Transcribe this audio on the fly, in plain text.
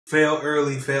Fail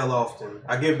early, fail often.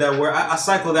 I give that word. I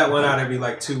cycle that one out every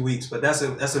like 2 weeks, but that's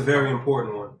a very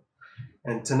important one.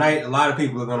 And tonight, a lot of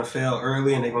people are gonna fail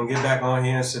early, and they're gonna get back on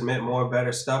here and submit more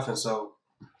better stuff. And so,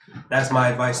 that's my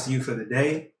advice to you for the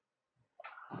day.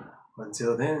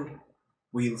 Until then,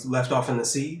 we left off in the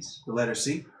C's, the letter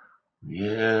C.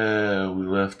 Yeah, we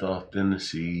left off in the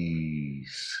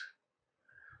C's.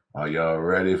 Are y'all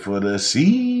ready for the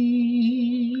C's?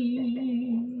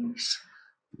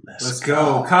 Let's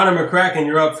go. Conor McCracken,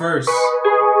 you're up first.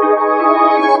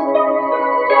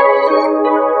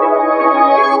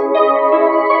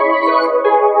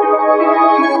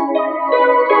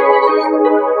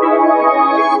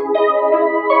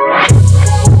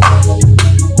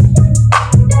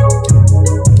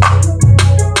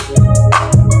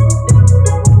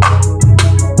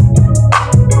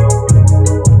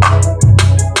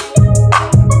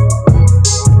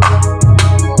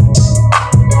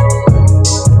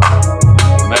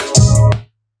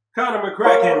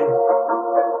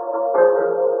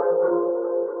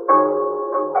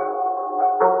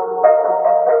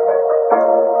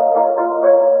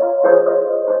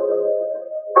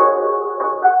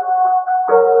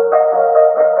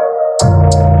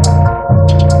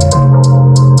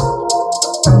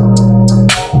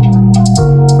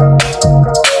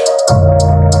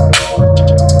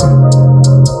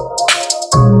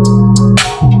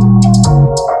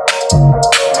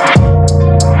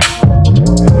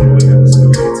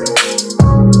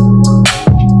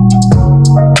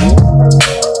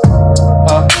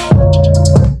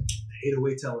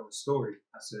 Story.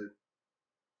 I said,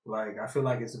 like, I feel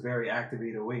like it's a very active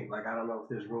 808. Like, I don't know if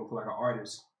there's room for like an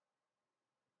artist.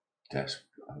 That's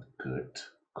a good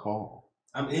call.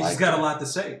 I mean, he's just got a lot to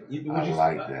say. I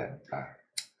like that.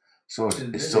 So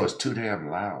it's too damn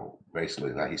loud.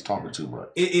 Basically, like he's talking too much.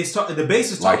 The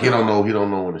bass is talking. Like he don't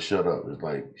know when to shut up. It's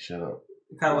like shut up.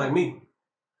 Kind of like me.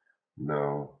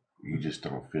 No, you just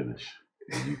don't finish,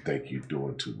 and you think you're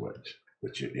doing too much,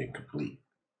 but you're incomplete.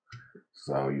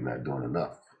 So you're not doing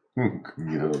enough. You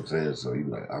know what I'm saying? So you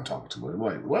like, I'm talking too much. I'm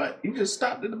like, what? You just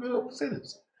stopped in the middle of a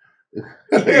sentence.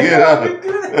 This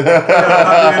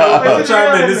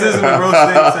isn't a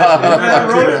roasting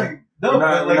session. No,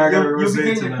 but like you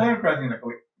begin your point cracking. Like,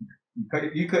 wait,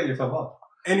 you cut yourself off.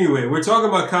 Anyway, we're talking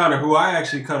about Conor, who I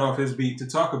actually cut off his beat to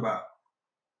talk about,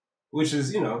 which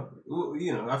is, you know,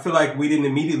 I feel like we didn't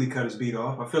immediately cut his beat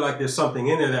off. I feel like there's something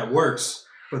in there that works,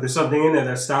 but there's something in there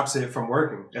that stops it from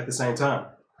working at the same time.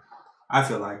 I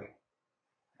feel like.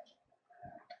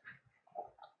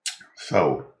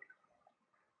 So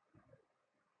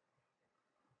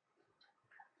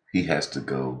he has to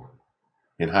go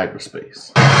in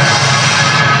hyperspace. And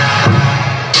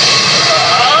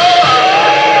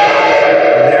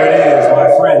there it is, my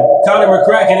friend. Conor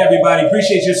McCracken, everybody.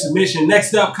 Appreciate your submission.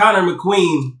 Next up, Conor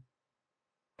McQueen.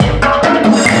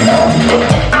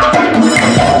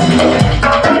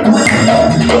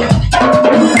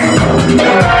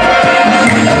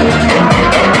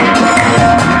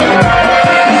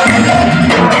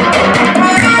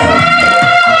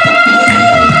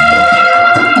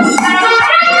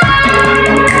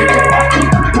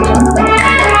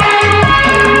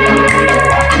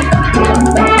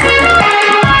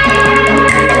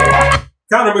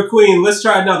 Conor McQueen, let's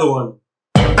try another one.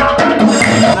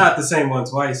 Not the same one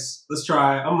twice. Let's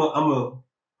try. I'm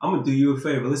gonna do you a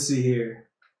favor. Let's see here.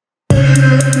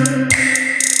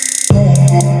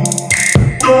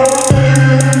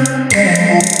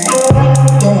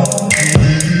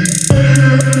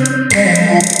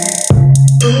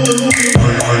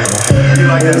 You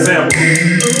like that sample?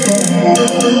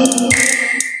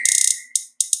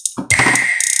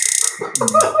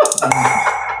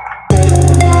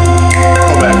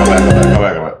 Go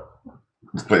back.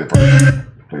 Let's play the first.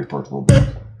 Play the first full box.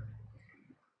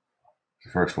 The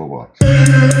first full box.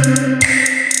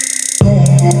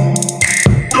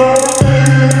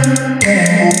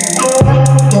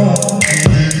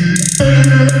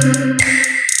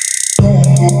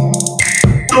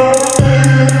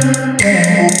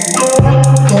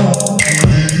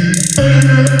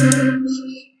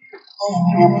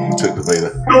 You took the beta.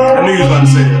 I knew you was about to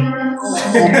say that.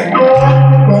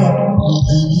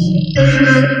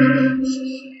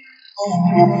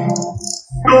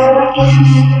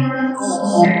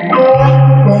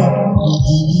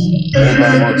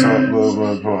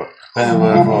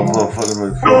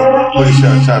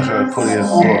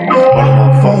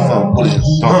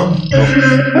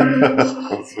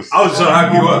 I was trying to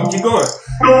hype you up. Keep going.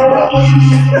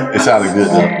 It sounded good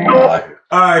though. I like it.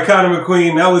 All right, Conor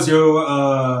McQueen, that was your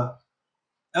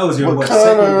That was your what,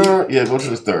 second beat? Yeah, go to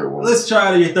the third one. Let's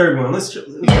try your third one. Let's your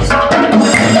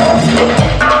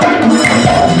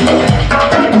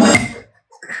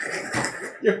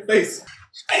face.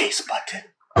 Space button.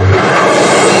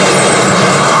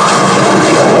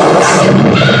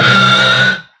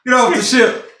 Get off the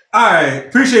ship. All right.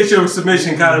 Appreciate your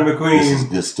submission, Conor McQueen. This is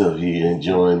good stuff. You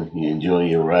enjoying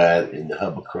your ride in the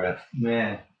hovercraft?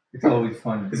 Man, it's always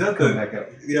fun. Is that back up?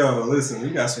 Yo, listen,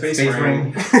 we got Space Rain.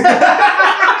 Rain.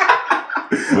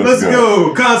 Let's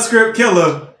go. Conscript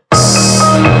Killa.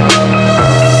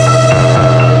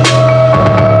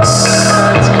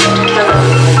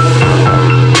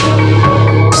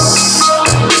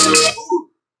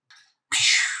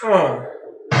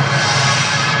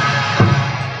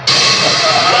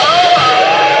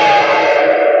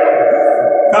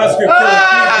 Conscript Killa.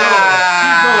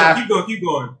 Keep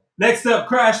going. Next up,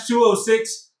 Crash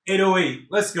 206 808.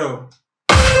 Let's go.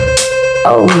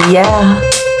 Oh yeah.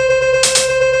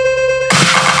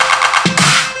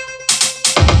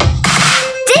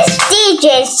 This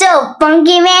DJ is so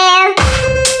funky, man.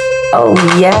 Oh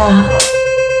yeah.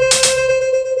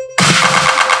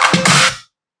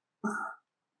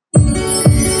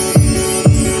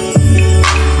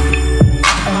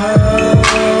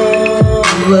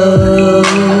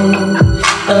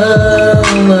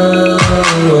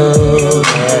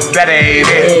 That ain't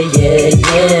it.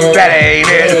 That ain't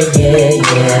it.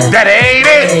 That ain't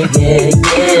it.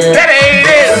 That ain't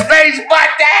it. Space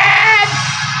button.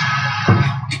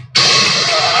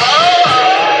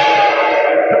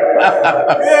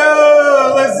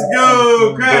 Yo, let's go.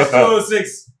 Crash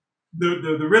 206.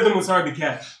 The rhythm was hard to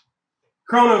catch.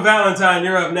 Crona Valentine,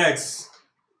 you're up next.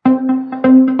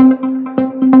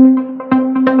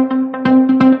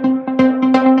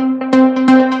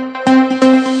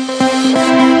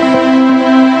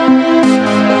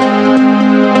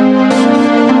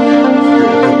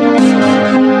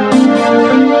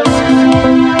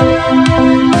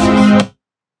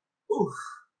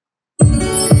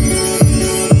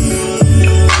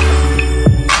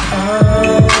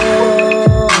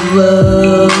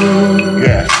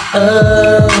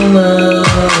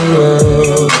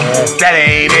 That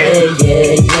ain't it.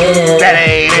 That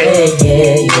ain't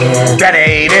it. That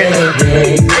ain't it.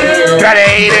 That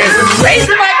ain't it. Space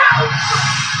button.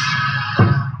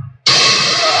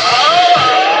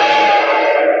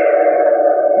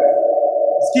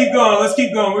 Let's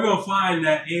keep going. We're gonna find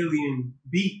that alien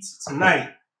beat tonight.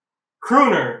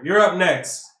 Crunr, you're up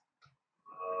next.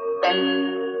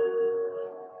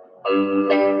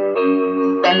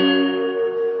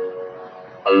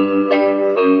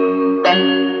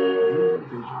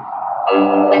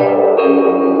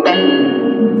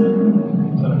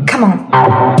 Come on.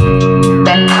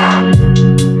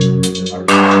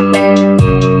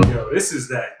 Yo, this is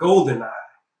that golden eye.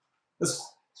 Let's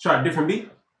try a different beat.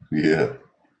 Yeah.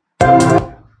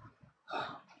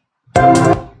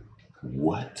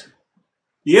 What?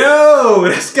 Yo,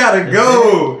 that's gotta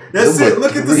go. That's it.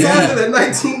 Look at the size of that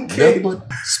 19K.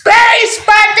 Space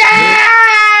button.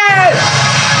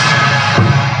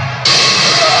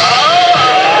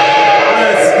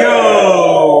 Let's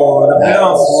go. The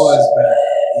bounce was back.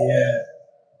 Yeah.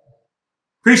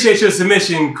 Appreciate your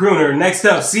submission, Crunr. Next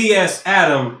up, CS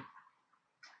Adam.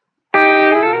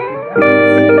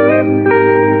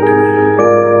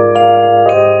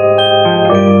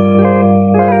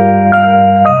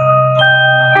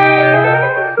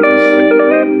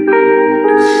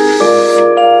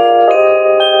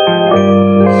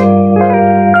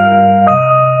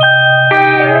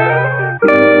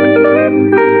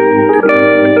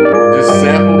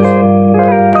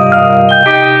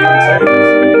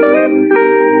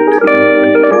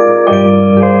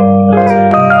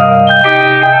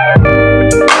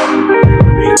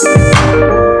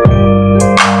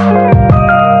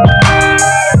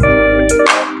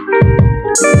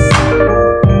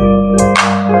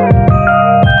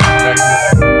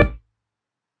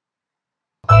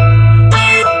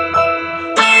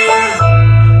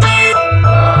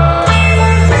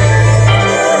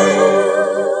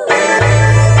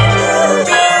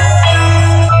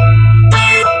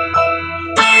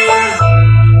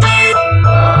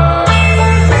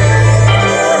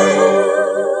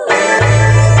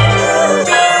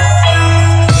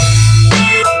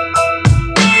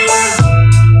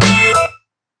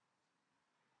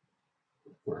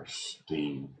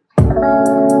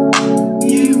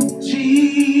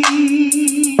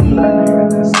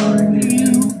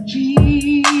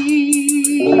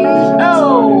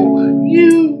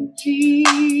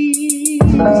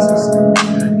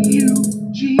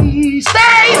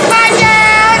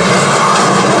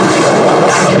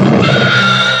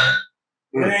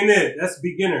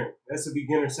 beginner. That's a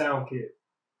beginner sound kit.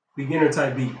 Beginner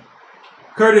type beat.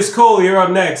 Curtiz Cole, you're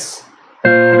up next.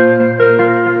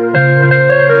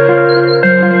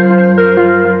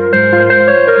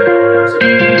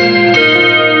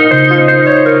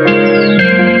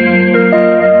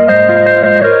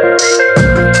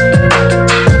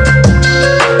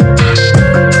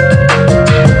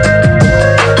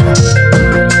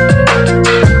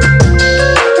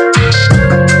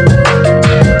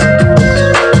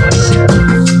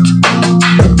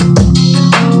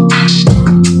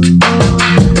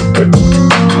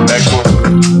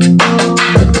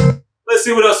 Let's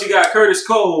see what else you got, Curtiz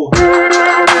Cole.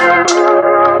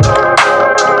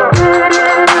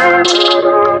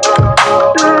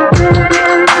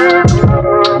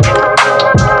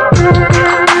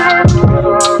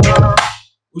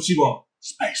 What you want?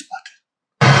 Space button.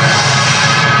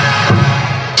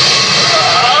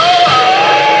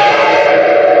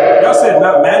 Y'all said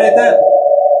not mad at that?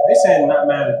 They said not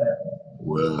mad at that.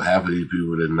 Well, half of these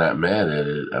people that are not mad at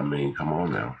it, I mean, come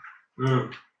on now.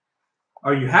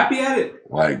 Are you happy at it?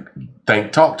 Like,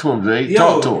 talk to him, Jay. Yo,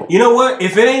 talk to him. You know what?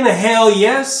 If it ain't a hell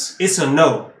yes, it's a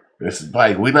no. It's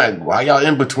like, why y'all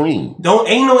in between?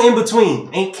 Ain't no in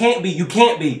between. You can't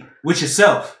be with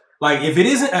yourself. Like, if it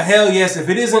isn't a hell yes, if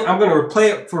it isn't, I'm going to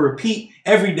play it for repeat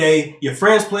every day. Your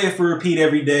friends play it for repeat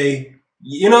every day.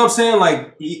 You know what I'm saying?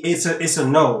 Like, it's a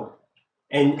no.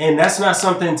 And that's not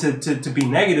something to be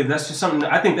negative. That's just something,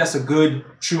 I think that's a good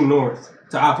true north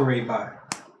to operate by.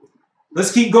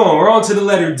 Let's keep going. We're on to the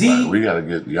letter D. Like, we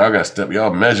gotta y'all gotta step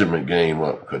y'all measurement game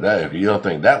up. Cause if you don't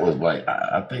think that was like,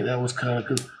 I think that was kind of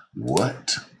good.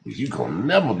 What? You gonna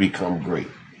never become great.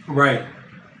 Right.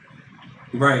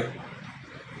 Right.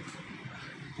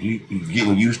 You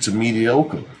getting used to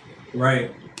mediocre.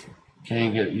 Right.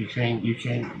 You can't.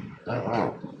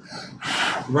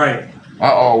 Right.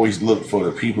 I always look for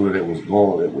the people that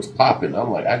was popping.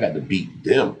 I'm like, I got to beat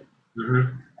them.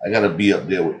 I got to be up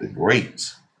there with the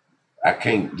greats. I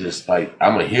can't just like,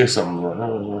 I'm going to hear something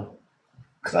like,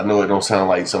 because I know it don't sound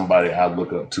like somebody I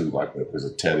look up to, like if it's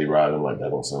a Teddy Riley, like that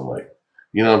don't sound like,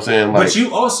 you know what I'm saying? Like, but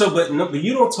you also, but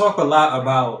you don't talk a lot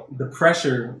about the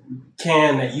pressure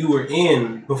can that you were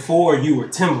in before you were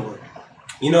Timbaland.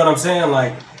 You know what I'm saying?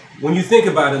 Like, when you think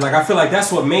about it, like, I feel like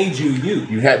that's what made you you.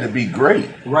 You had to be great.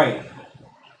 Right.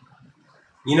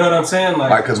 You know what I'm saying?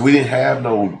 Like, because we didn't have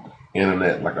no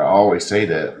internet. Like, I always say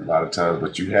that a lot of times,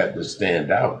 but you had to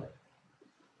stand out.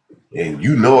 And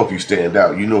you know if you stand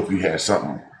out, you know if you had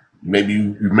something. Maybe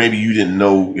you didn't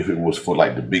know if it was for,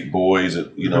 like, the big boys,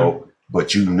 you know,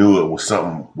 but you knew it was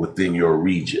something within your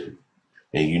region.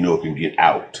 And you know it can get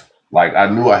out. Like, I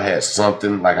knew I had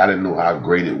something. Like, I didn't know how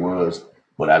great it was,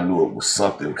 but I knew it was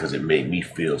something because it made me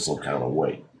feel some kind of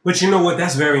way. But you know what?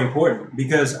 That's very important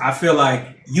because I feel like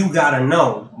you got to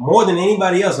know more than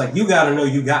anybody else. Like, you got to know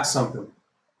you got something.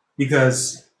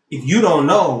 Because if you don't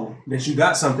know that you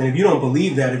got something, if you don't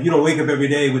believe that, if you don't wake up every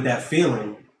day with that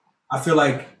feeling, I feel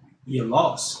like you're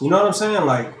lost. You know what I'm saying?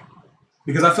 Like,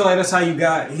 because I feel like that's how you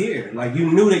got here. Like,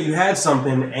 you knew that you had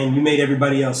something and you made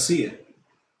everybody else see it.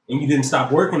 And you didn't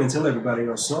stop working until everybody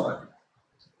else saw it.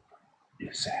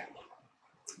 Exactly.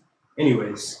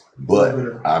 Anyways.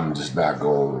 But I'm just not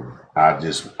going. I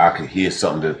could hear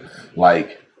something that,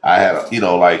 like, I had, you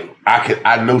know, like,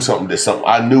 I knew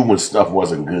I knew when stuff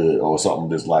wasn't good or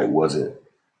something just like wasn't,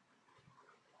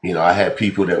 you know, I had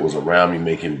people that was around me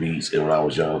making beats, and when I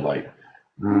was young, like,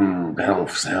 that don't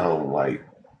sound like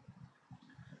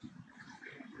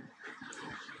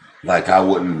I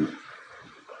wouldn't,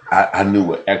 I knew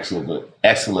what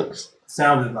excellence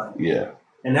sounded like. Yeah.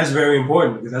 And that's very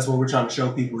important because that's what we're trying to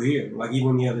show people here. Like,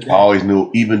 even the other day. I always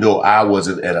knew, even though I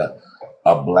wasn't at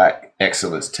a black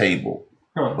excellence table,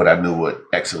 but I knew what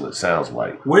excellence sounds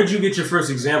like. Where did you get your first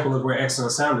example of where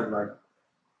excellence sounded like?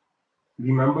 Do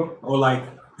you remember? Or like,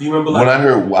 do you remember like... When I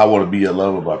heard I Want to Be Your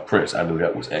Lover by Prince, I knew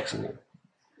that was excellent.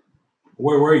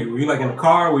 Where were you? Were you like in a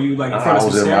car? Were you like in front of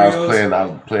some stereos? I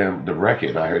was playing the record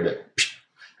and I heard that,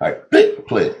 like,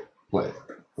 play it.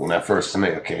 When that first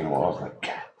snare came on, I was like,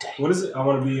 God damn. What is it? I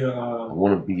want to be I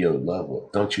want to be your lover.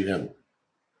 Don't you ever?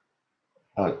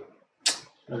 I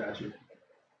got you.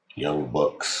 Young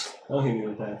Bucks. Don't hit me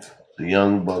with that. The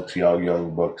Young Bucks, y'all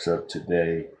Young Bucks up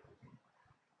today.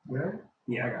 Yeah?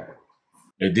 Yeah, I got it.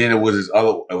 And then it was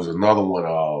another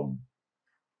one,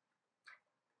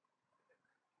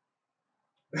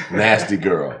 Nasty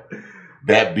Girl.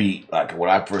 That beat, like when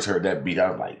I first heard that beat,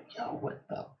 I was like, yo, what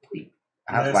the beat?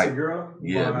 I was Nasty Girl?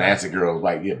 Yeah, Nasty Girl.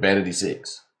 Like, yeah, Vanity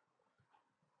 6.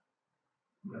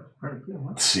 That's pretty cool,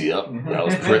 huh? See, that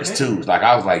was Prince too. Like,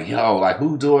 I was like, yo, like,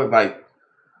 who doing, like,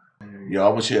 Yo,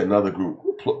 I'm gonna share another group.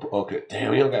 Okay,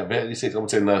 damn, you don't got Vanity 6. I'm gonna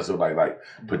tell you another. So like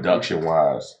production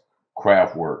wise,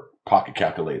 craft work, pocket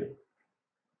calculator.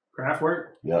 Craft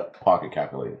work? Yep, pocket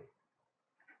calculator.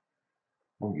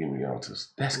 Don't get me on to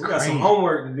that's we crazy. Got some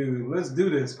homework to do. Let's do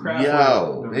this. Craft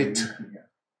work.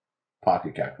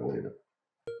 Pocket calculator.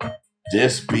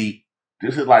 This beat.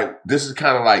 This is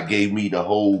kind of like gave me the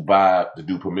whole vibe to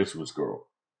do Promiscuous Girl.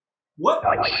 What?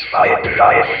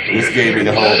 This gave me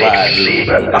the whole vibe, dude.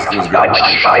 Promiscuous Girl.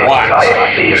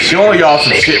 Watch. Show y'all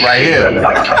some shit right here.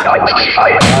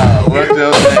 What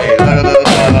the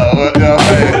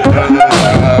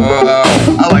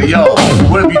I'm like, yo,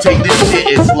 what if you take this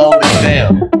shit and slow this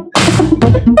down?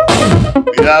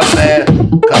 You know what I'm saying?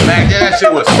 Cause back then that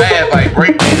shit was fast, like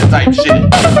breakdance type shit.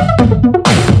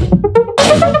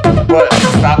 But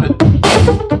stop it.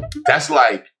 That's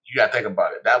like, you gotta think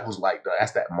about it. That was like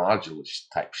that's that modular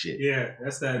type shit. Yeah,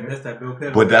 that's that Bill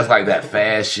Pitt. But that's like that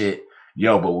fast shit.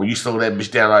 Yo, but when you slow that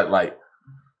bitch down like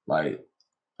what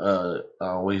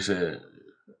you said?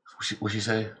 What she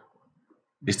say?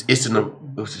 It's in the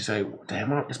what she say?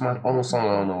 Damn, it's my own song.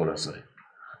 I don't know what I say.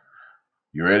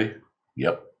 You ready?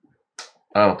 Yep.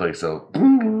 I don't think so.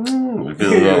 We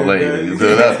feel a little late. You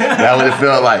feel that? That's what it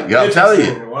felt like. Yo, I'm telling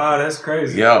you. Wow, that's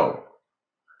crazy. Yo,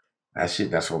 that shit.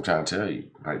 That's what I'm trying to tell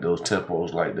you. Like those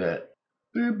tempos like that.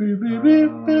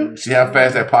 See how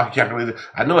fast that pocket calculator?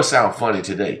 I know it sounds funny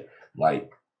today.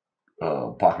 Like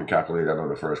pocket calculator. I know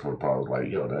the first one probably was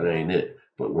like, yo, that ain't it.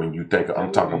 But when you think,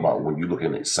 I'm talking about when you're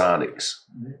looking at Sonics.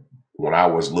 When I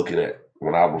was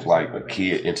like a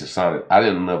kid into Sonic, I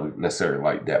didn't necessarily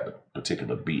like that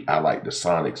particular beat. I like the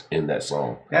Sonics in that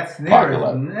song. That's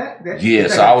never. Yeah,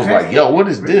 so I was like, yo, what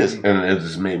is this? And it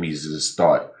just made me just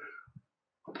start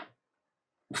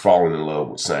falling in love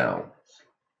with sound.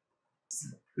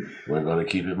 We're going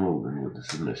to keep it moving with the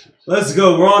submissions. Let's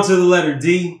go. We're on to the letter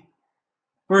D.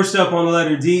 First up on the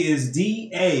letter D is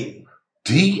D-A.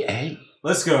 D-A.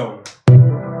 Let's go.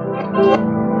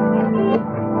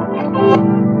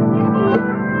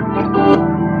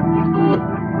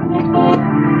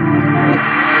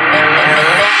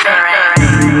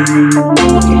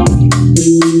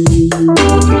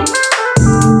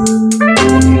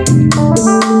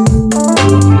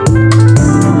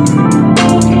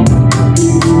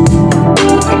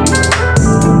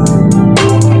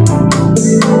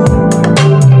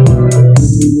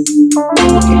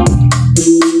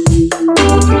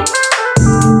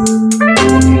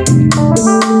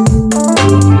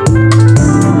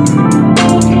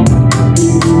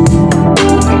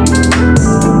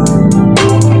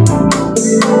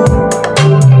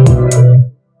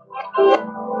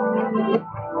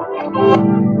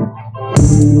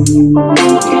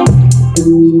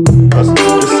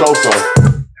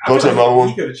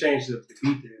 He could have changed the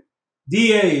beat there.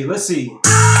 D-A, let's see.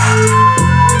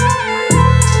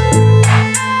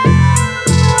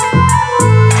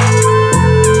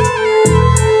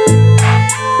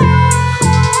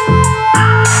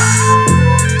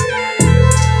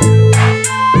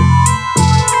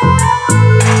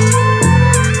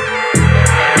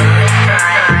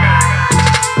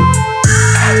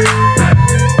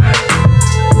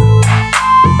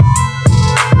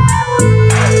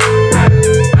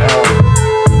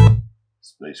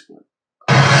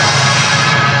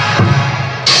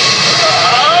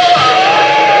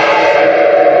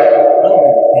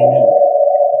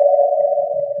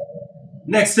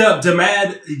 Next up,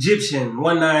 Damad Egyptian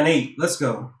 198. Let's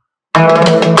go.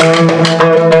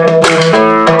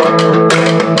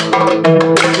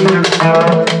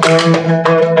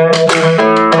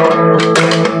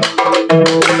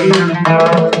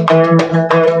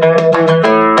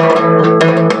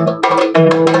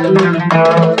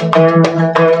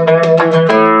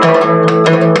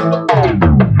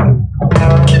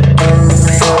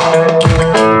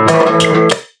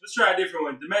 Let's try a different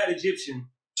one. Damad Egyptian.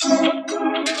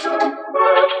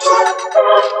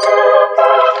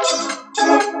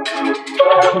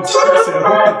 Somebody said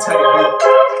hookah type beat.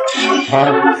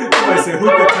 Somebody said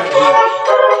hookah type beat.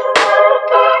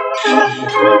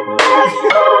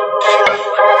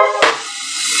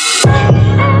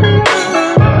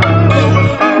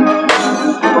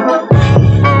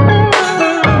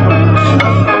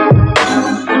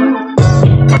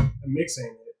 The mix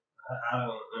ain't it. I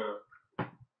don't know.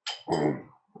 1,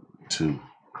 2.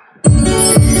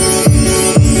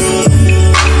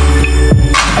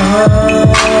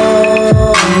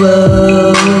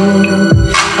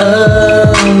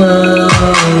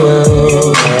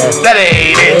 That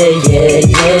ain't it.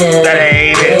 That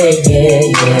ain't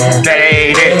it.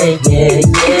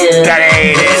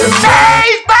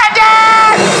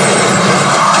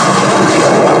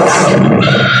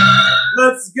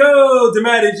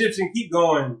 Mad Egyptian, keep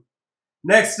going.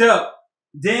 Next up,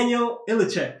 Daniel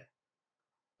Illetschek.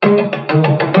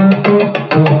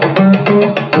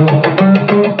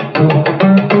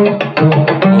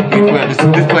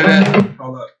 Just play that.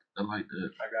 Hold up. I like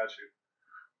that. I got you.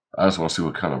 I just want to see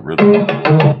what kind of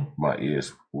rhythm my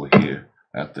ears will hear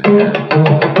after hearing.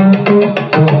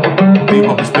 Deep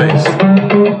up the space.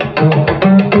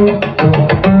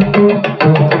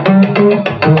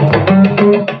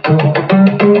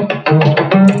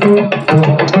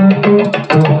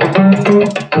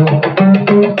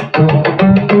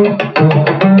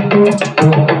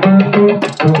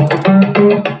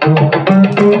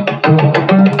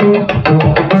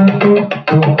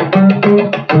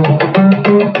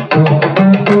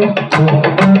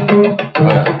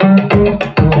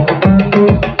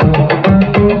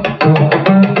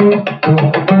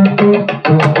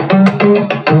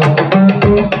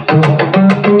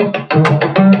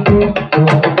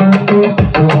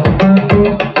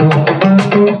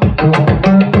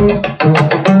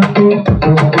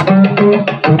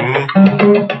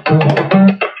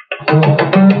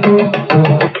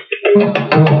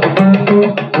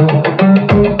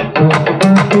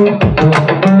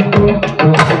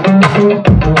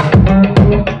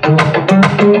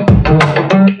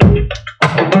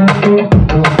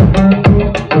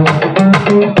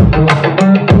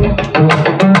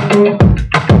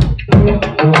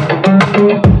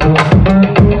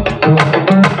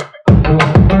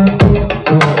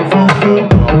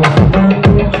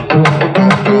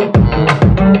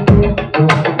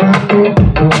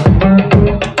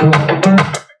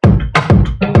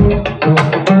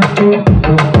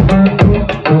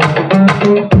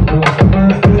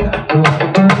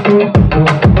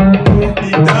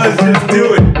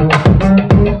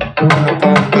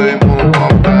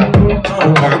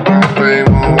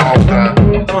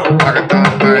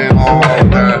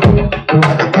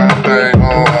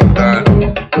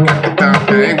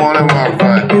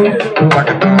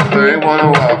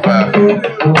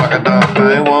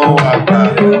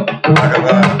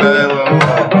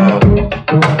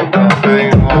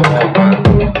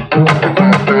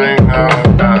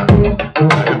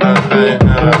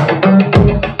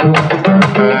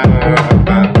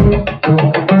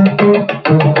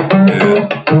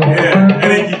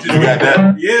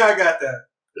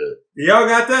 Y'all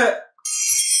got that?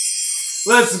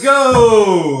 Let's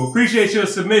go. Appreciate your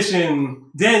submission,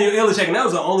 Daniel Illetschek. And that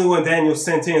was the only one Daniel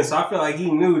sent in, so I feel like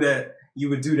he knew that you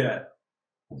would do that.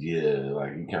 Yeah,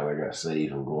 like he kind of got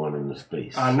saved from going into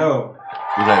space. I know.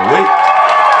 He's like, wait,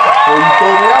 before you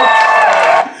throw me out,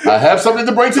 I have something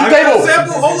to bring to the table.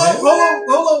 Hold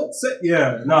on.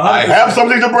 Yeah, no. 100%. I have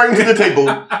something to bring to the table.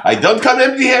 I don't come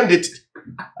empty-handed.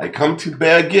 I come to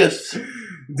bear gifts.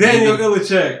 Daniel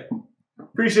Illetschek.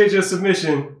 Appreciate your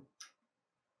submission.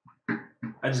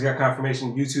 I just got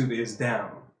confirmation YouTube is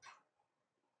down.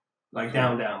 Like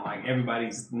down. Like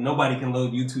nobody can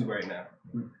load YouTube right now.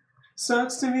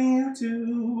 Sucks to be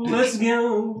YouTube. Let's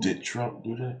go. Did Trump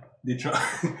do that? Did Trump?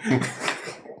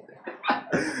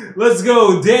 Let's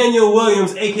go. Daniel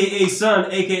Williams, aka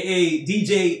Son, aka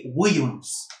DJ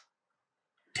Williams.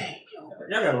 Daniel.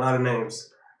 Y'all got a lot of names.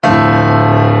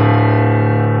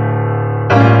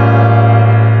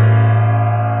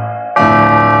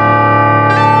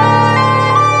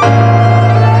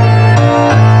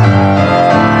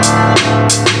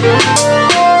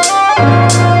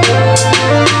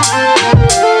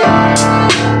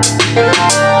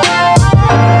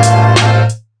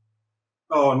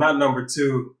 Oh, not number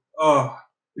 2. Oh,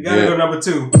 we gotta go number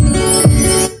 2.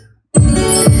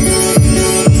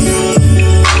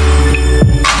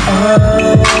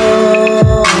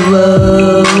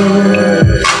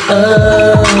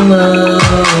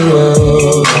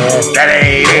 That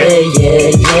ain't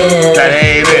it. That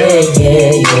ain't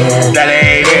it. That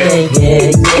ain't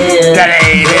it. That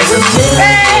ain't it.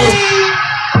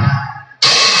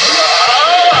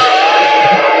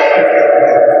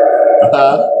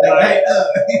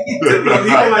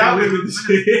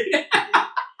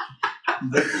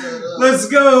 Let's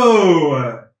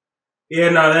go. Yeah,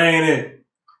 no, that ain't it.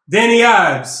 Danny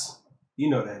Ives. You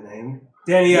know that name.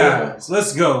 Danny Ives.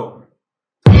 Let's go.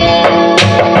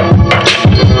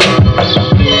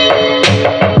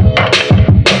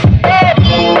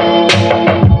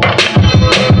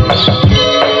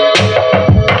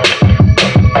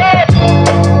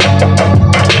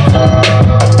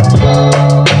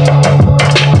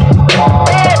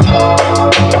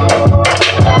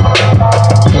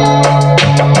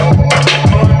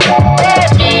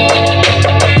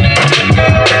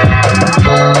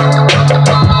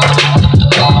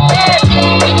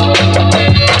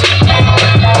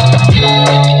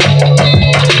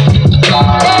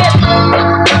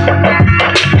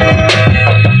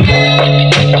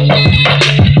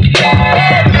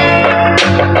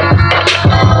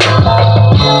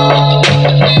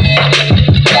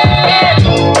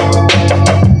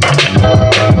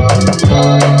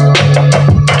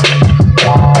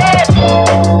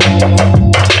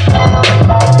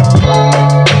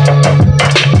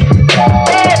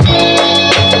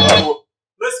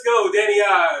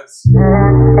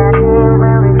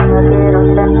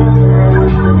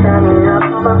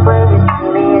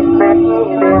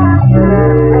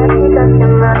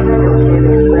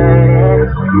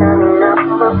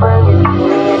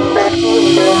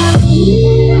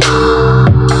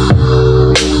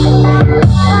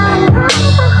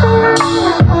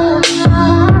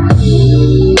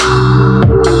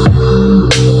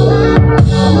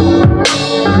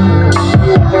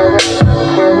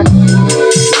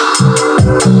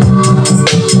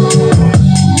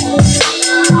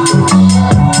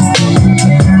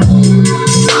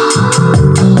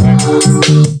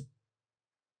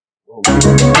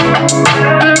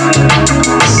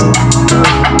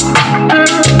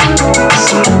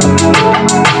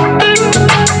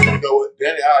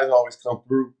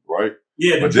 group, right?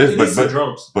 Yeah, but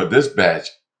this batch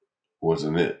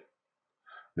wasn't it.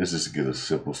 This is to get a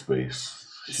simple space.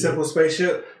 Simple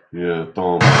spaceship? Yeah,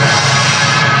 throw them.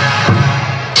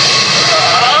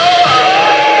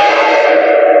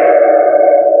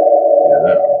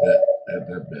 Yeah,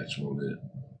 that batch won't it.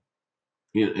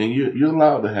 And you're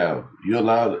allowed to have. You're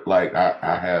allowed, like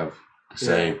I have the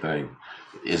same thing.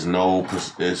 It's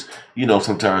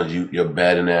sometimes your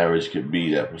batting average could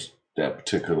be that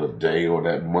particular day or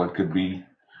that month could be.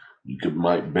 You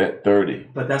might bet 30.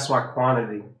 But that's why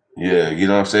quantity. Yeah, you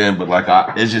know what I'm saying? But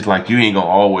it's just like you ain't gonna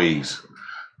always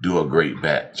do a great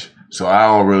batch. So I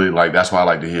don't really that's why I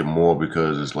like to hear more,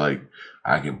 because it's like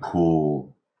I can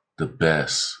pull the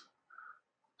best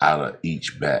out of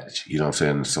each batch. You know what I'm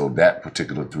saying? So that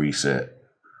particular 3 set,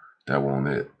 that wasn't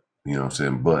it. You know what I'm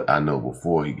saying? But I know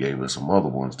before he gave us some other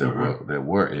ones that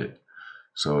were it.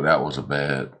 So that was a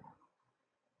bad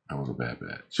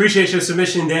batch. Appreciate your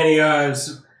submission, Danny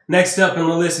Ives. Next up on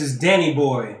the list is Dany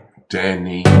Boy.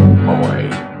 Dany Boy.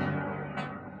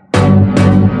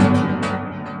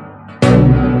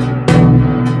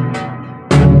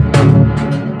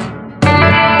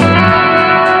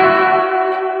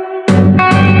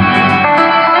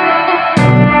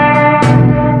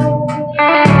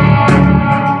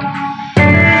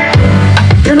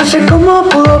 Yo no sé cómo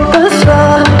pudo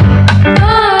pasar,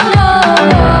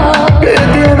 que de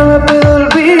ti no me puedo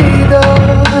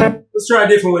olvidar. Let's try a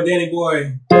different with Dany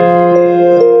Boy.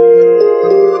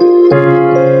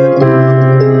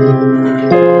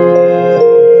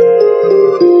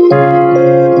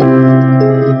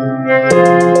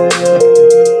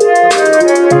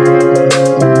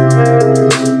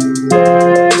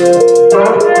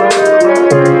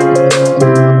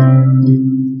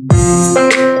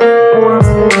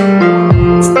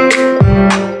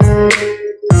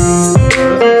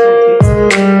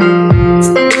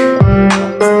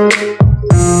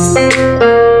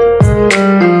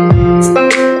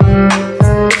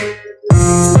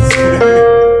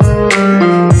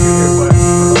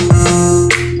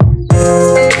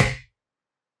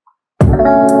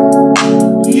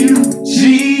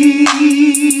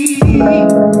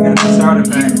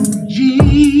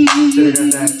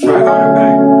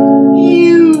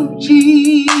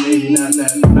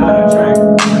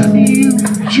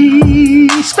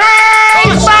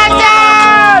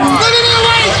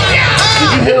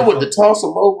 Toss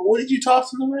them over. What did you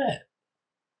toss them at?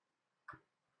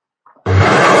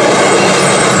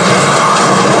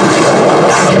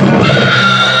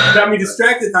 Got me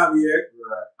distracted, Javier.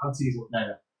 I'm teasing.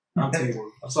 I'm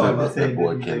teasing. I'm sorry about that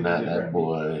boy cannot. That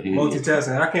boy.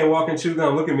 Multitasking. I can't walk and chew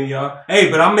gum. Look at me, y'all. Hey,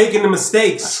 but I'm making the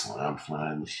mistakes. That's why I'm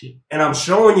flying the shit. And I'm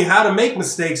showing you how to make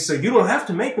mistakes, so you don't have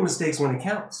to make the mistakes when it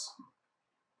counts.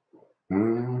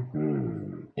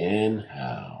 And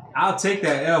how? I'll take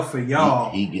that L for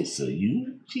y'all. He gets a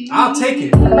UG. I'll take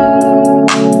it. UG.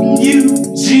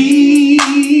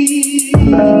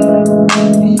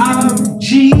 I'm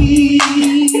G.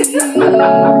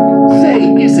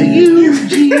 Say it's a UG.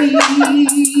 UG.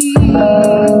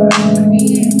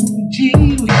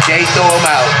 We can't throw him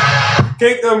out.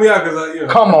 Can't throw me out because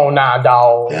Come on now,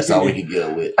 dog. That's all we can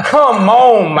get with. Come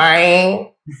on,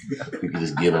 man. We can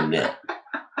just give him that.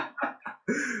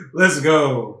 Let's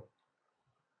go.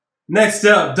 Next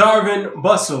up, Darvin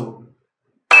Bussell.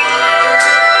 Hey,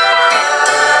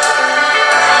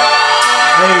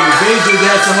 they did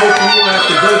that, so hopefully you won't have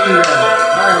to go through that.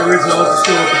 Alright, original, let's just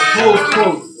go with the full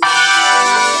quote.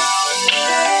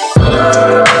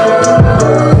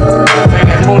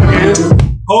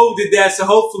 Hove did that, so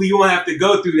hopefully you won't have to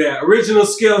go through that. Original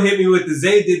Skill hit me with the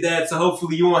Zay did that, so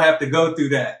hopefully you won't have to go through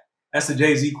that. That's a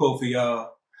Jay-Z quote for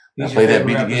y'all. Now play that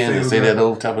beat again and say that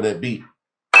over top of that beat.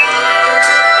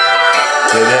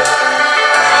 Say that.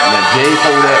 Now Jay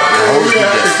for that.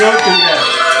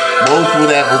 Both for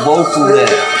that. Both for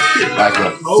that. Like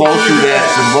a flow through that.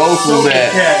 Some roll through that.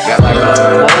 Got like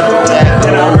a roll through that.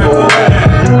 And a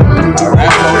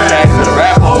rap on that. A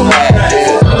rap on that.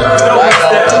 And a rap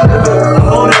on that.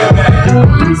 Hold that back.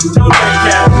 Show that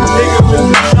cap. Nigga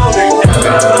with the shoulder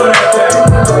cap. Hold that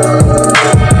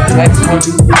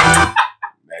back.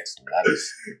 Next one.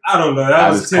 I don't know.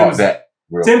 That was Tim's.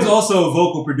 Tim's quick. Also a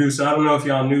vocal producer. I don't know if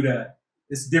y'all knew that.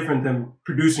 It's different than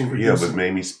producing. Yeah, but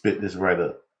made me spit this right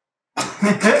up.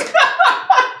 I'm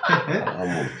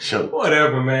gonna choke.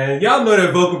 Whatever, man. Y'all know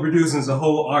that vocal producing is a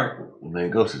whole art. Man,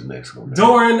 go to the next one. Man.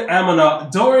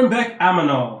 Daurenbek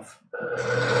Amanov.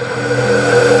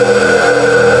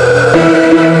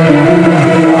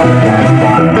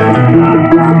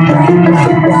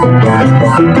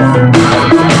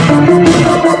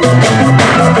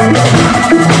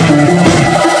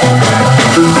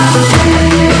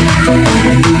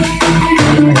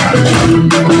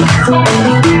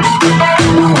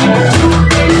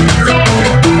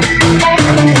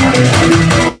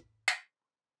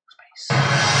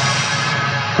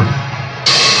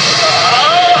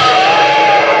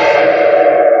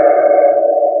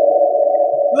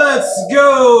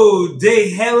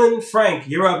 Dayhelyn Franck,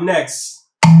 you're up next.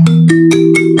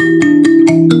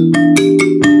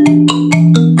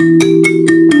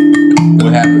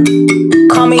 What happened?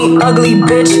 Call me ugly,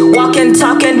 bitch. Walking,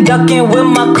 talking, ducking with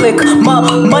my click. My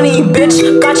money,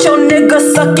 bitch. Got your nigga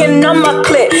sucking on my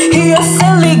clit. He a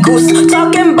silly goose.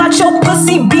 Talking about your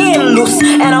pussy being loose.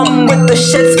 And I'm with the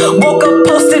shits. Woke up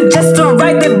posted just to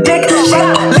write the dick. She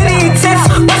got litty tits.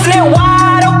 Bustin' it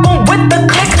wide open with the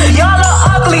click. Y'all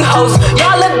are ugly hoes.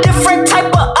 Y'all a different type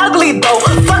of ugly though.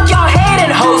 Fuck y'all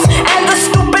hating hoes. And the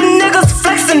stupid niggas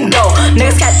flexing though.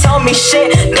 Niggas can't tell me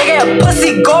shit. Nigga, a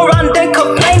pussy go round and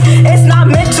complain. It's not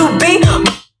meant to be.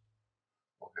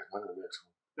 Okay, what's the next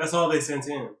one? That's all they sent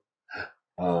in.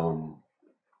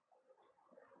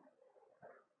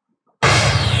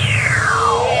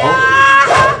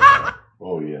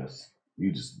 Oh yes.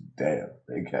 You just damn.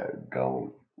 They got it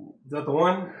gone. Is that the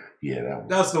one? Yeah, that one.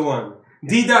 That's the one.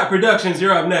 D. Dot Productions,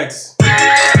 you're up next.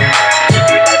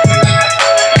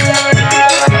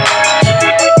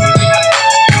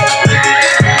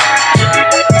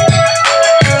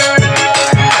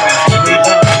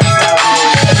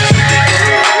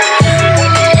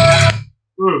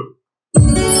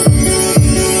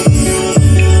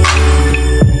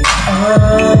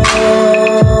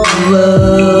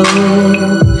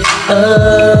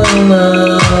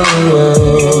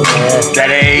 That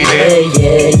ain't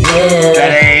it.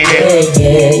 That ain't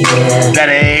it. That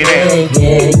ain't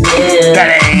it. That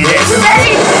ain't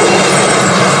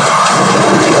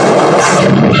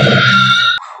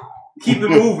it. Keep it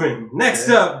moving. Next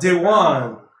up,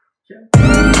 Dewan.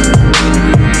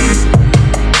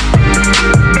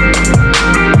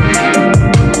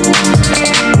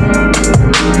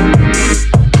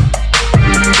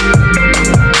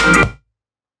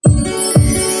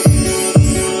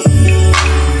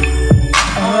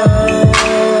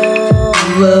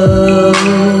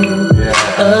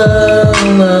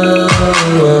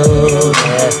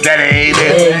 That ain't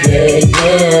it.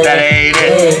 That ain't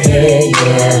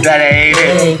it. That ain't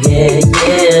it.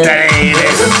 That ain't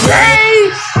it.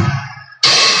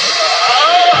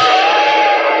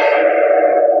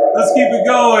 Let's keep it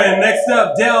going. Next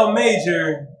up, Del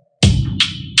Major.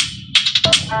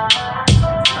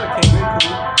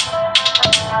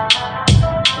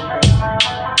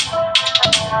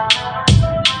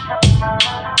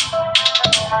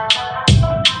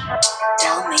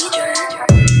 Del Major.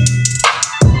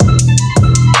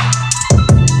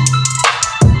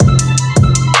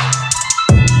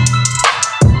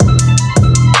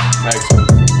 Next one.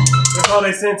 That's all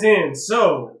they sent in.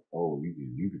 So, Oh,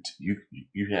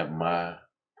 you have my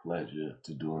pleasure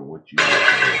to doing what you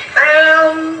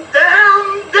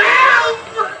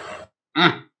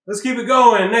let's keep it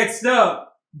going. Next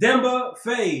up, Demba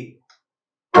Faye.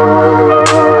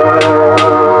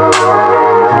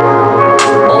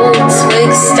 Old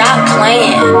Twig, stop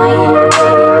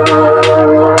playing.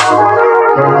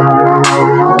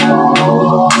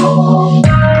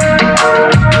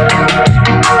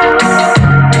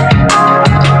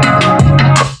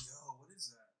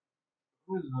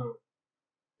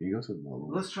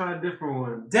 Let's try a different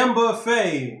one. Demba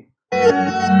Faye.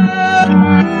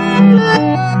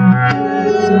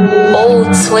 Old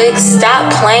Twig,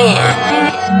 stop playing.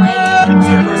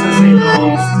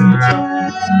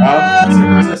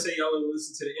 Say y'all want to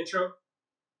listen to the intro?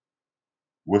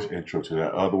 Which intro to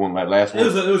that other one, like last one?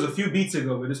 It was a few beats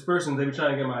ago, but this person, they were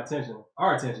trying to get my attention.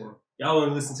 Our attention. Y'all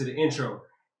want to listen to the intro.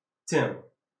 Tim,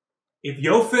 if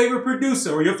your favorite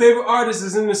producer or your favorite artist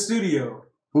is in the studio,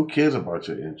 Who cares about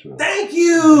your intro? thank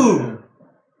you!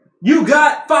 You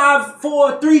got 5,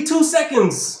 4, 3, 2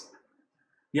 seconds.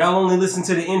 Y'all only listen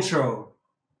to the intro.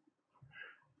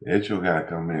 The intro gotta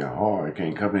come in hard. It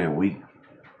can't come in weak.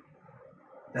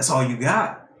 That's all you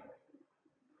got.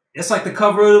 It's like the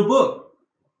cover of the book.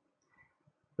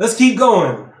 Let's keep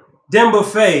going. Demba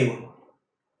Faye.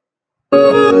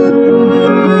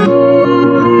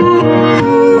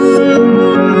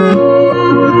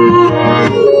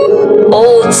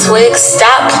 Old Twig,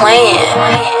 stop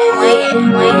playing.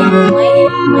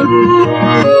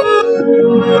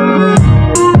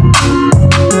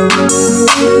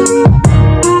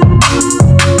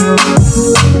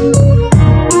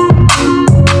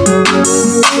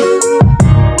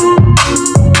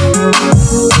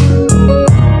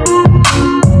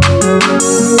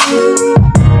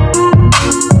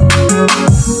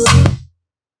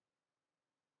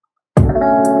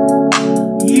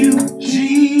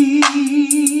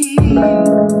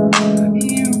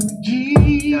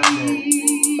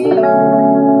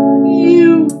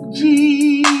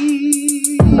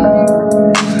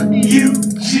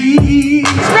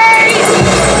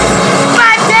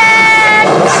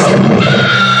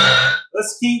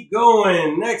 keep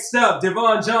going. Next up,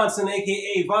 Devon Johnson,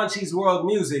 aka Vanchi's World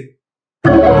Music.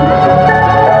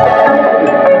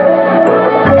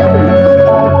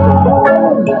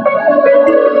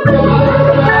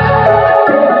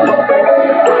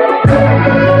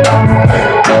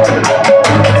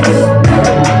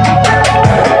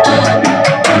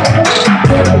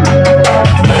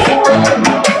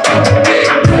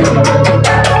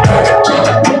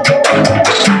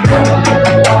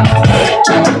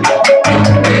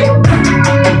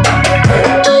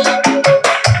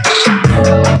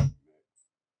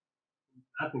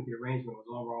 I think the arrangement was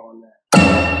all wrong on that.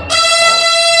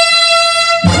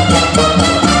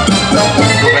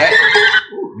 Go back.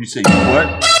 You say what?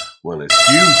 Well,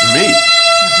 excuse me.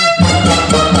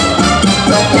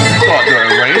 You thought the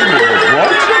arrangement was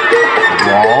what?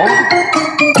 Wrong?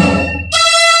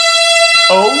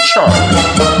 Oh, Charlie.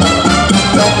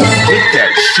 Get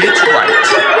that shit right.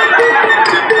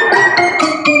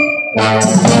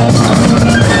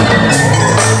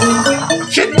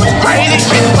 Shit was crazy,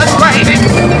 shit was crazy.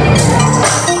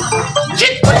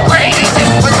 Shit was crazy, shit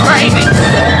was crazy.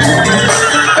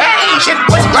 Hey, shit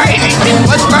was crazy, shit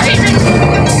was crazy.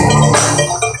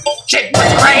 Shit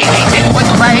was crazy, shit was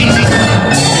crazy.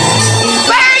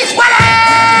 Blaze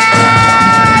Willis!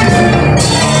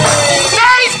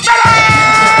 Blaze Willis!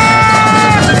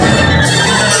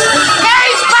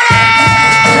 Blaze Willis!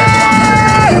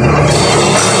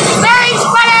 Blaze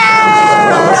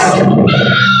Willis!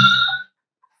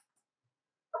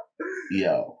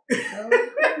 Yo.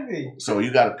 So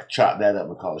you gotta chop that up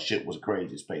and call shit was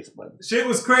crazy, space button. Shit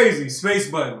was crazy, space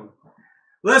button.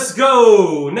 Let's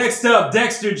go. Next up,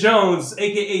 Dexter Jones,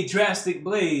 aka Drastic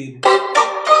Blade.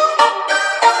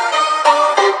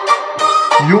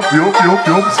 Yup,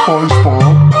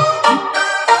 SpongeBob.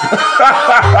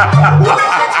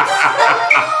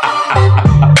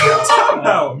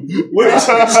 No.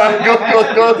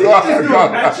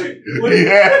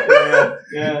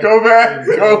 Go back.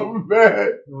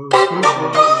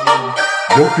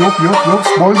 Yup,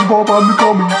 SpongeBob, I'm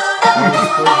coming. Have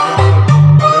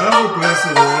a glass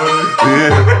of water.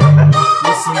 Yeah.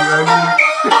 With some lemon.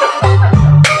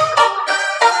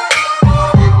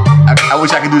 I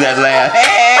wish I could do that laugh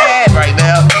right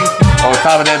now on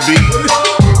top of that beat.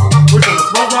 Which one, the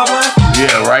SpongeBob laugh?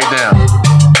 Yeah, right now.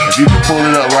 If you can pull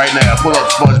it up right now, pull up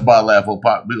SpongeBob laugh or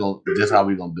pop. That's how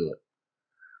we gonna do it.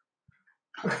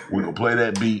 We're gonna play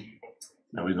that beat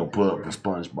and we're gonna pull up the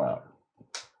SpongeBob.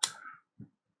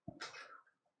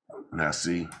 Now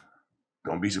see,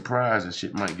 don't be surprised that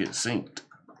shit might get synced.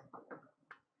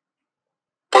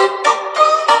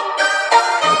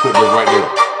 I'll put this right there.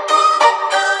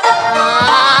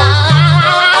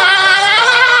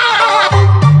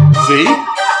 See?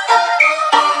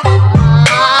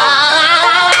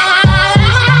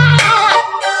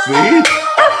 See?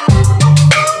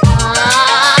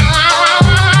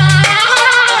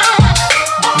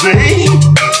 See?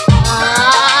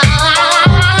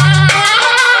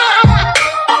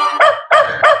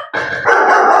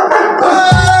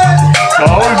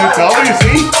 Told you,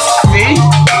 see?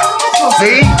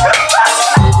 See?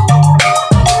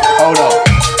 Hold on.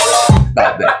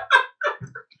 Stop that.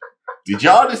 Did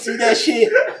y'all just see that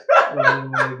shit?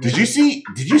 Did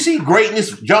you see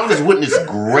greatness? Y'all just witnessed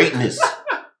greatness.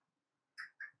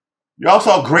 Y'all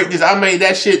saw greatness. I made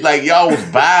that shit like y'all was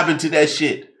vibing to that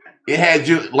shit. It had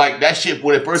you like that shit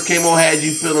when it first came on had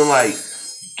you feeling like,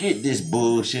 get this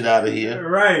bullshit out of here.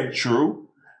 Right. True.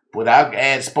 But I'll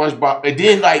add SpongeBob and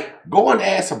then like go and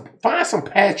find some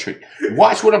Patrick.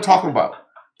 Watch what I'm talking about.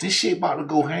 This shit about to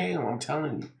go ham, I'm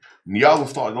telling you. And y'all gonna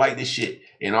start to like this shit.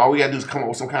 And all we gotta do is come up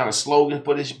with some kind of slogan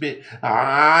for this bit.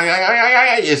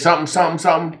 It's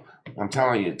something. I'm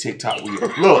telling you, TikTok.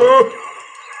 Look.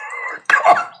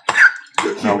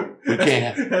 No, we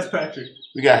can't have. That's Patrick.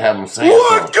 We gotta have him saying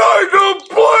What something. kind of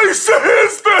place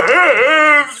is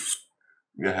this?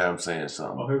 We gotta have him saying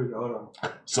something. Oh, here we go. Hold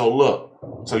on. So look.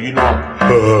 So you know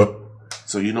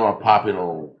I'm popping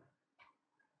on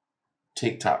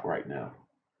TikTok right now.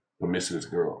 Promiscuous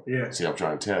girl. Yeah. See, I'm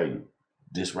trying to tell you,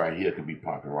 this right here could be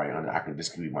popping right under. This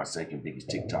could be my second biggest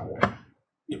TikTok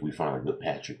if we find a good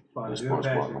Patrick. Find a This good SpongeBob,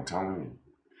 Patrick. I'm telling you,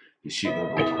 this shit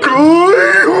gonna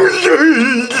go.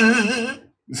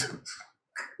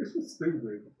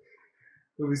 Stupid.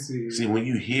 Let me see. See, when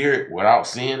you hear it without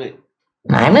seeing it,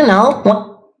 I don't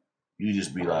know. you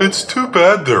just be like, It's too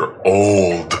bad they're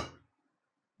old.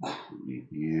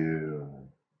 yeah.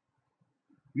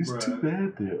 It's Bruh. too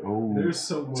bad they're old. There's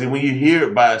so much. See, when you hear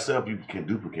it by itself, you can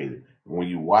duplicate it. When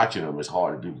you're watching them, it's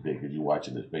hard to duplicate because you're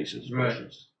watching the facial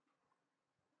expressions.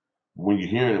 Right. When you're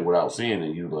hearing it without seeing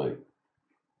it, you like,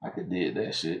 I could did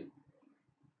that shit.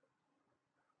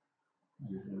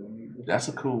 That's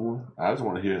a cool one. I just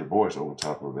want to hear his voice over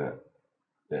top of that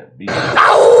beat.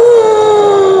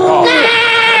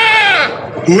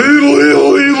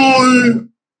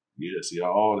 Yeah, see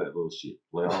all that little shit.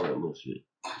 Play all that little shit.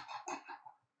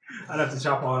 I'd have to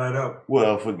chop all that up.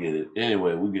 Well, forget it.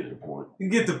 Anyway, we get the point. You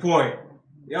get the point.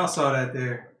 Y'all saw that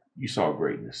there. You saw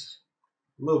greatness.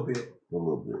 A little bit. A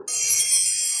little bit.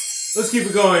 Let's keep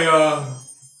it going, y'all.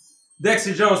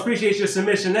 Dexter Jones, appreciate your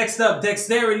submission. Next up,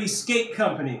 Dexterity Skate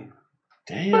Company.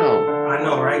 Damn. I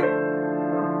know, right?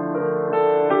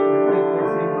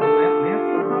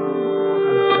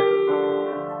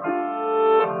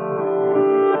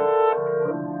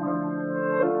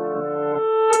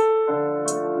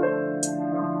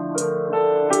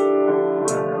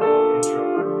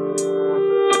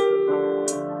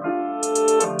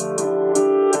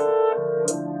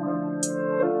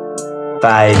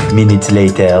 5 minutes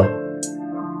later.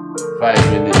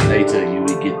 5 minutes later, you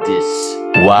will get this.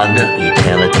 1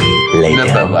 eternity later.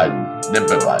 Number one.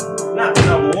 Number one. Not the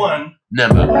number one.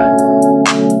 Number one.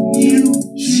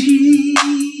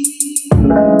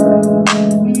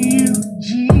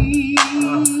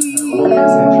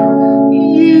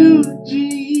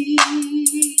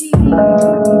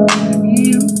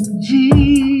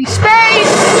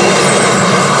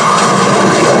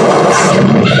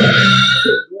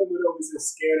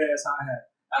 Scared ass hi-hat.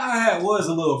 Hi-hat was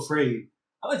a little afraid.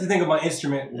 I like to think of my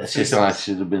instrument. That shit sound like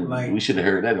should have been. Like, we should have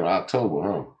heard that in October,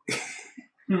 huh?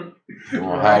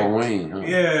 On Halloween, huh?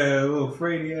 Yeah, a little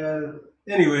afraid. Yeah.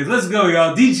 Anyways, let's go,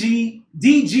 y'all. DG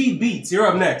Beats. You're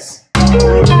up next. I'm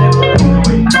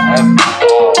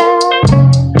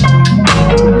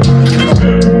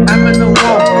in the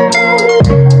wall.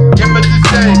 Give me the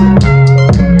same.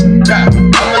 Yeah, I'm in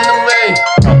the lane.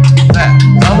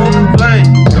 I'm on the plane.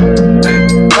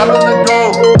 I'm on the go.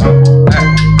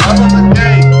 I'm on the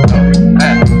game.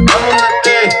 I'm on the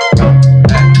day.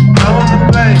 I'm on the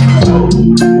plane.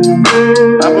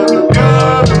 I'm on the go.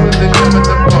 I'm on the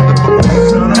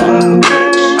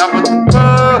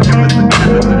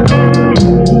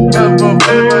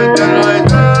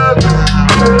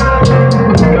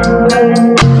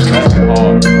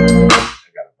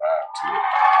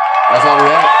That's all we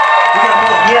have? We got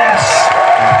more. Yes!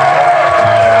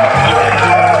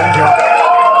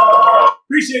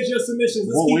 Appreciate your submissions.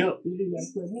 Let's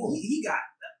keep. He got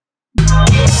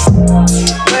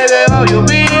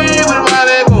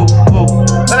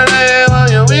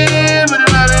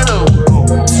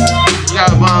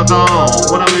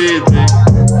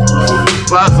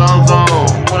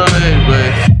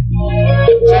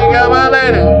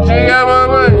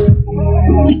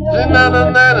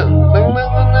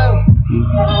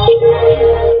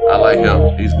I like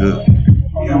him. He's good.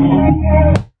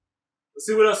 Let's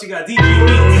see what else you got. DJ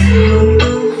Beats.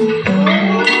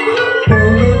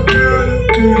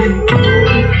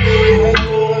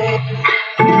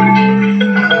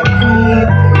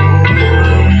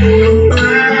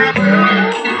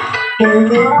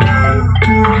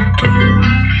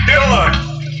 Killa.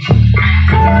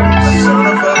 Son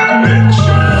of a bitch.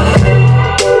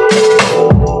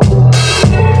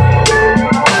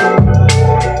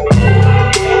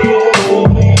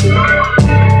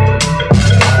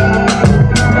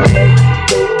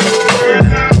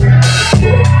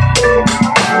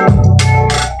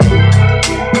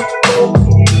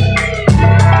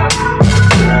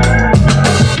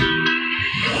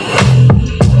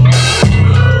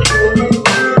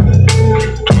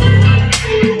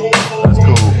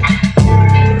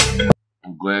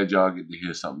 Glad y'all get to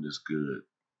hear something that's good.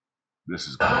 This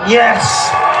is good. Yes!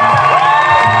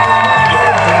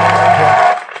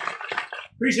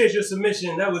 Appreciate your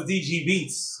submission. That was DG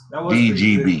Beats. That was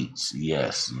DG Beats.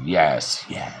 Yes, yes,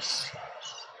 yes,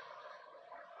 yes.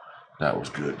 That was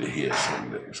good to hear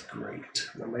something that was great.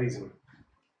 Amazing.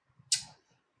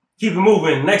 Keep it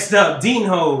moving. Next up,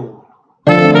 Deano.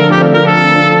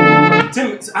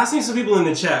 Tim, I seen some people in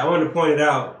the chat. I wanted to point it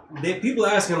out. People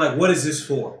asking like, what is this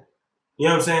for? You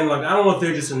know what I'm saying? Like, I don't know if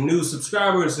they're just a new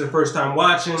subscriber, it's their first time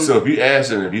watching. So if you ask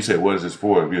them, if you say, what is this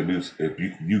for? If you're new, if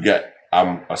you got,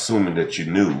 I'm assuming that you're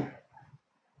new.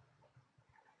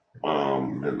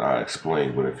 Then I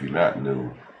explain. But if you're not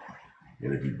new,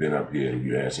 and if you've been up here and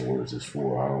you're asking, what is this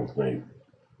for? I don't think.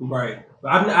 Right.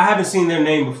 I haven't seen their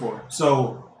name before.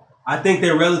 So I think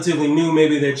they're relatively new.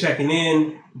 Maybe they're checking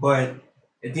in. But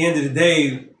at the end of the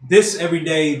day, every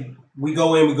day we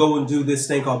go and do this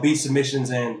thing called beat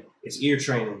submissions, and it's ear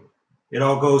training. It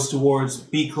all goes towards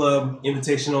Beatclub,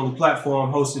 invitation-only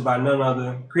platform,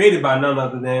 created by none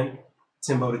other than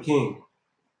Timbo the King.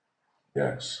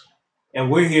 Yes. And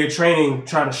we're here training,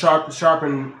 trying to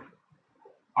sharpen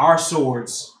our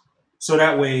swords so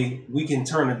that way we can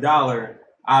turn $1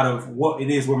 out of what it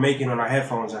is we're making on our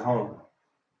headphones at home.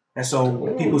 And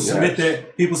so people submit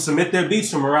their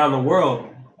beats from around the world.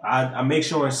 I make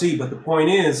sure and see, but the point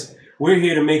is, we're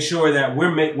here to make sure that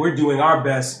we're doing our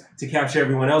best to capture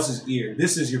everyone else's ear.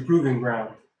 This is your proving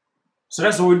ground. So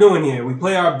that's what we're doing here. We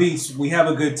play our beats. We have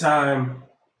a good time.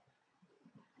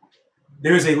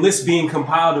 There's a list being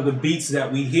compiled of the beats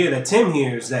that we hear, that Tim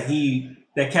hears, that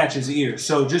catches ears.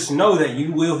 So just know that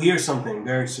you will hear something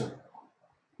very soon.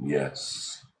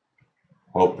 Yes.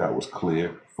 Hope that was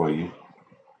clear for you.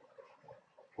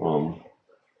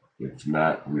 If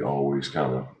not, we always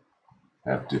kind of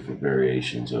have different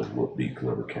variations of what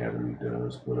Beatclub Academy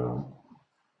does. But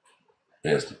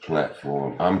as the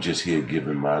platform, I'm just here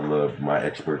giving my love, my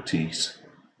expertise,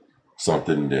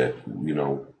 something that, you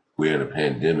know, we're in a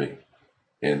pandemic.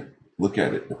 And look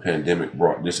at it, the pandemic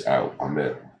brought this out.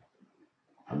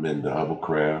 I'm in the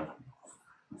hovercraft,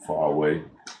 far away.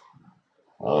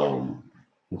 I'm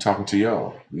talking to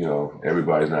y'all. You know,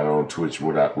 everybody's not on Twitch,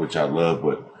 which I love,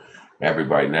 but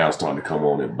everybody now is starting to come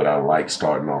on it. But I like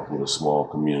starting off with a small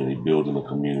community, building a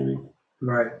community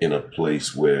in a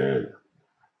place where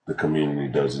the community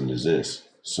doesn't exist.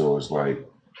 So it's like,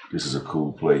 this is a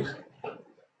cool place.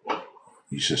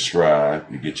 You should strive,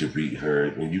 you get your beat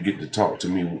heard, and you get to talk to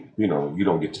me. You know, you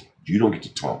don't get to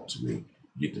talk to me.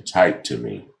 You get to type to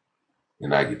me,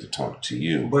 and I get to talk to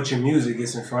you. But your music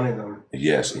gets in front of them.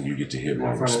 Yes, and you get to hear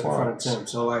my response. In front of Tim.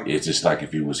 So like, it's just like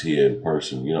if you was here in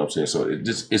person, you know what I'm saying? So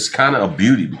it's kind of a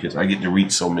beauty because I get to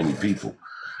reach so many people.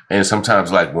 And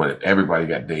sometimes like when everybody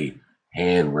got their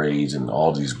hand raised and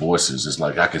all these voices, it's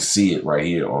like I can see it right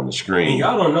here on the screen. And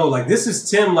y'all don't know, like this is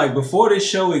Tim, like before this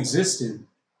show existed,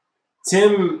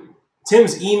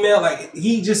 Tim's email, like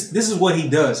this is what he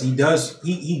does. He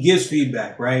gives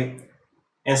feedback, right?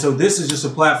 And so this is just a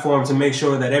platform to make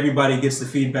sure that everybody gets the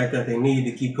feedback that they need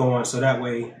to keep going. So that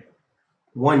way,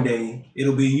 one day,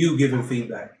 it'll be you giving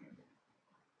feedback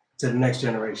to the next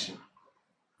generation.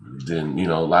 Then, you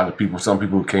know, a lot of people, some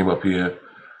people who came up here,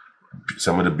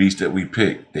 some of the beats that we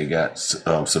picked, they got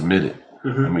submitted.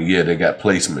 I mean, yeah, they got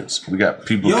placements. We got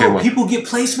people. People get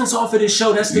placements off of this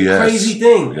show. That's the crazy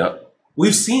thing. Yep.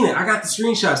 We've seen it. I got the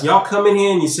screenshots. Y'all come in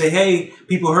here and you say, hey,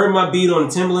 people heard my beat on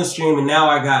the Timbaland stream and now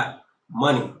I got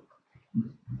money.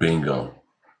 Bingo.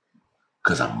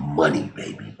 Because I'm money,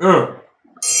 baby.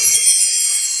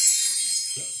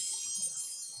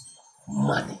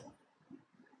 Money.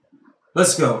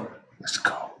 Let's go. Let's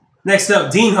go. Next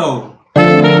up, Deano.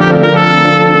 Money.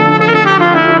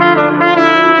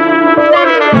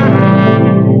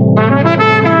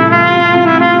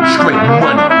 Straight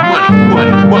money.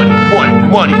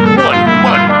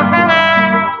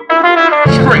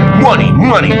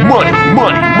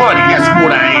 That's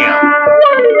what I am.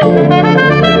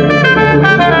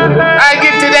 I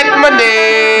get to that money.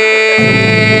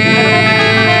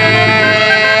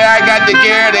 I got the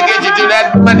gear to get you to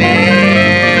that money.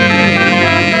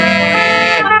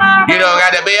 You don't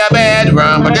got to be a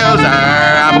bedroom producer.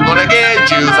 I'm gonna get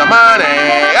you some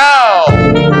money. Oh,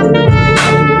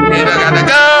 you don't got to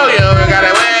go. You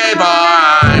gotta wait, boy.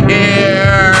 I'm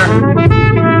here.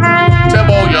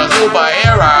 Timbo, your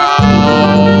superhero.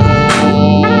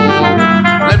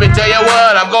 Let me tell you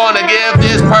what I'm gonna give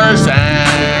this person.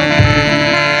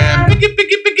 Pick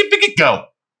it, go.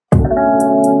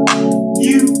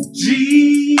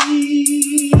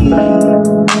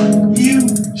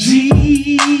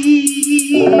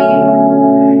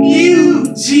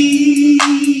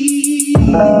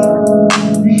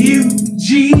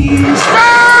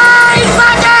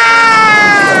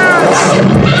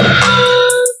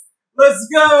 Let's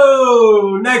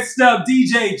go. Next up,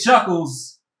 DJ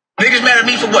Chuckles. Niggas mad at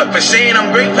me for what? For saying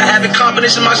I'm great, for having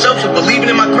confidence in myself, for believing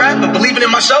in my craft, for believing in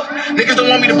myself? Niggas don't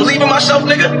want me to believe in myself,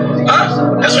 nigga?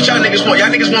 Huh? That's what y'all niggas want. Y'all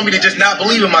niggas want me to just not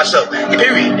believe in myself.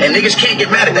 Period. And niggas can't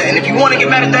get mad at that. And if you want to get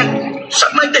mad at that,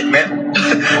 suck my dick, man.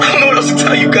 I don't know what else to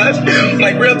tell you guys.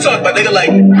 Like, real talk, my nigga,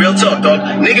 like, real talk, dog.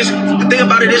 Niggas, the thing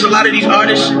about it is a lot of these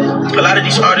artists, a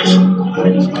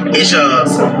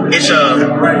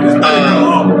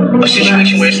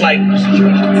situation where it's like,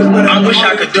 I wish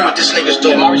I could do what this nigga's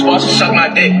doing. My response is suck my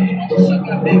dick.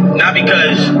 Not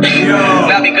because I'm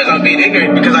being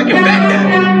ignorant, because I can back that.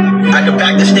 I can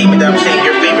back the statement that I'm saying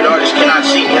your favorite artist cannot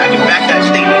see me. I can back that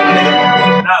statement,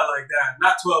 nigga. Not like that.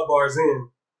 Not 12 bars in.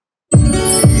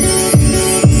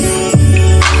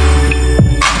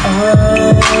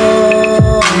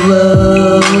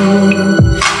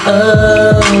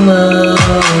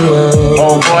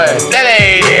 Oh boy, that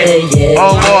ain't it.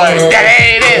 Oh boy, that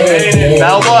ain't it.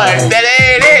 Oh boy, that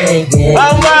ain't it.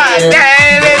 Oh boy, that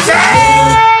ain't it.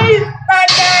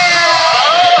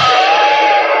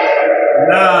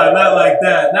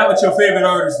 with your favorite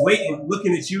artist waiting,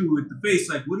 looking at you with the face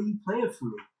like, what are you playing for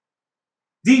me?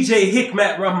 DJ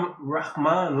Hikmat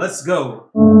Rahman, let's go.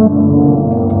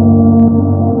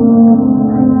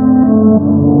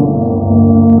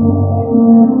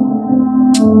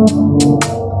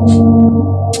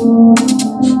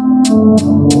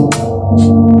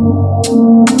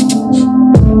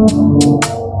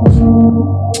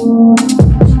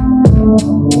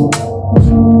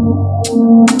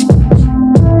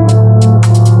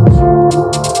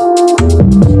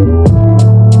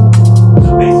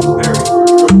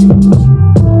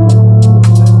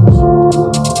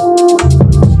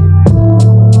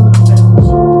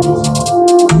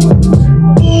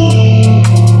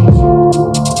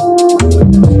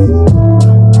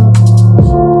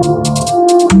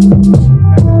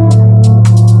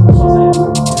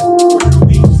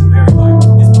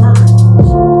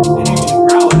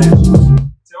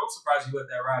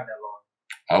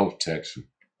 Texture.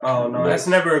 Oh no, that's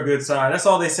never a good sign. That's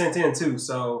all they sent in too.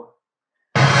 So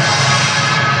I'm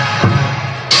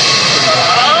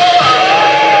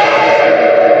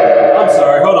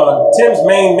sorry. Hold on. Tim's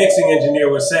main mixing engineer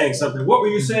was saying something. What were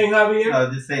you saying, Javier? I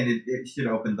was just saying it should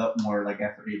have opened up more like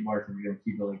after 8 bars if you're gonna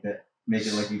keep it like that. Make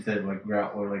it like you said, like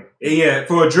growl or like. Yeah,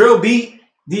 for a drill beat,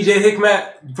 DJ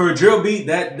Hikmat, for a drill beat,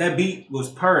 that beat was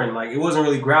purring. Like it wasn't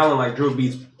really growling like drill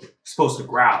beats supposed to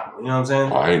growl. You know what I'm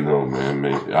saying? I know, man.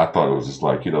 I thought it was just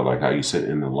like, you know, like how you sit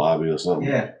in the lobby or something.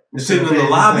 Yeah. You're sitting in the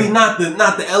lobby, not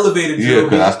the elevator. Yeah,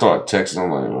 because I started texting.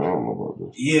 I'm like, I don't know about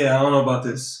this. Yeah, I don't know about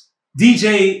this.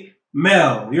 DJ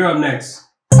Mel, you're up next.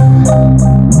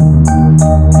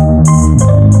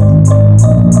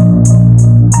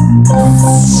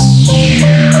 DJ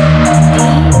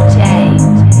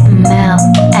Mel,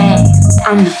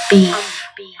 on the beat.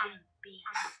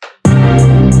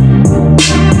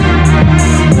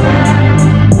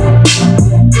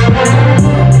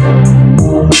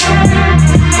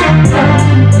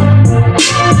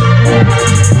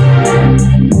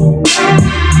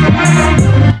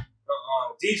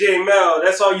 DJ Mel,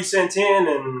 that's all you sent in,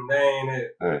 and that ain't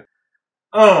it. Hey.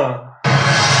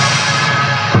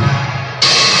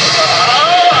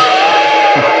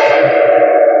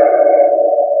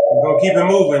 We're gonna keep it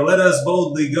moving. Let us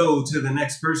boldly go to the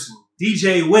next person.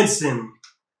 DJ Winston.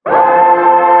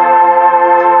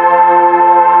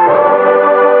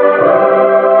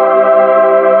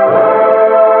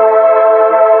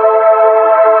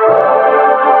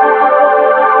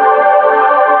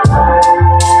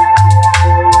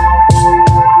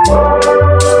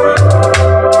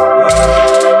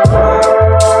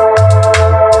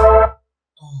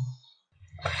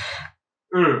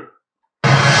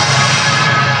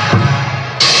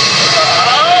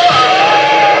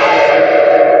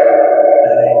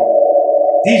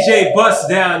 DJ Bust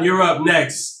Down, you're up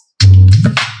next.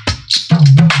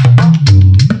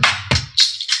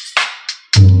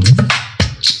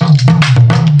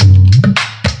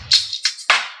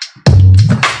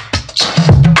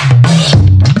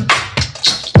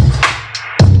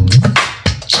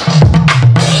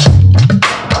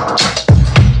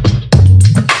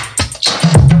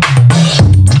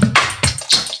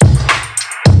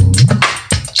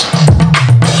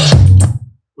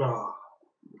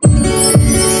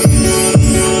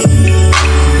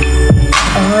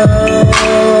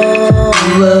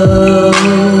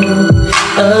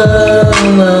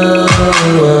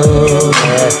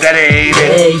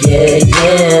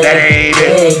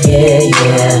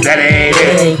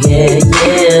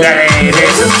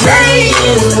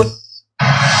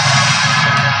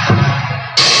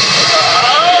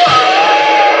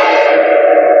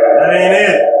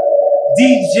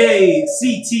 DJ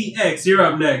CTX, you're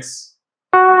up next.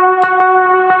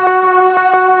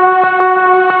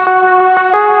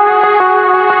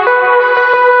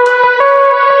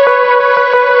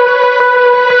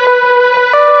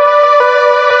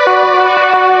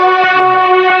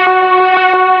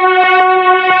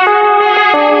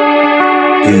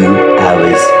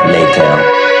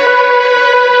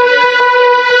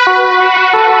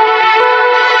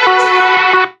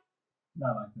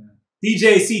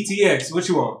 DJ CTX, what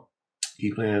you want?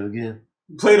 Keep playing it again.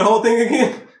 Play the whole thing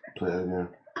again? Play it again.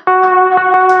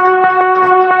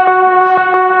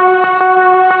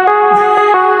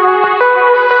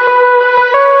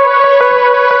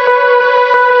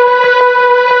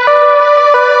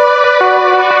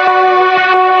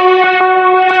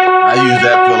 I use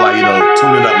that for like, you know,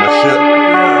 tuning up my ship.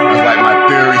 It's like my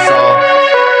theory song.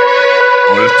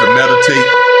 Or just to meditate.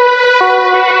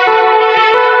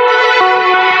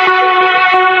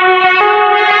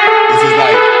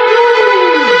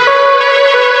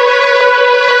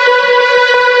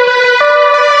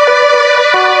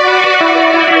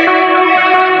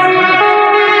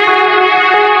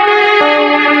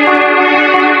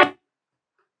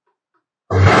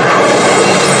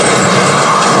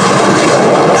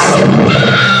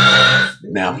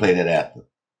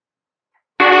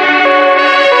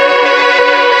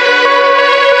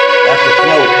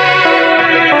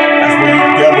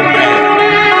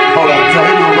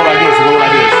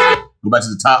 back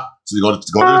to the top. So you go to the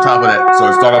top of that. So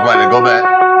it start off like that. Go back.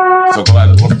 So go back.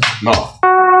 No.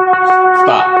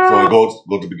 Stop. So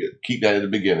go to the beginning. Keep that at the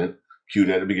beginning. Cue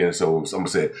that at the beginning. So I'm gonna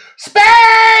say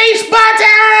space button.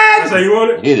 That's how you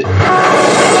want it? Hit it.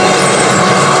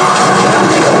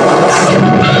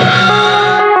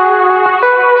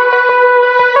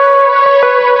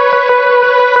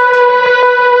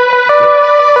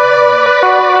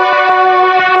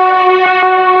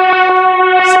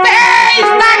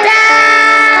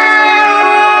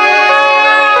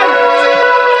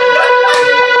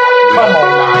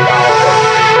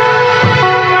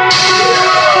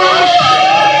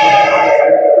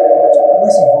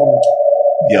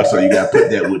 Yeah, so you gotta put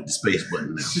that with the space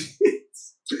button now.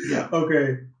 Yeah.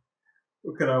 Okay.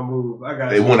 What can I move? I got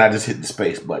They want I just hit the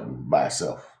space button by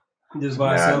itself. Just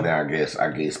by itself? Now I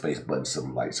gave space button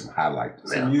some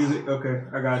highlights. Some music? Okay,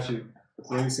 I got you.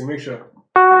 So let me see, make sure.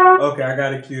 Okay, I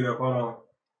got it queued up. Hold on.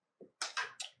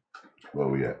 Where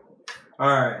we at?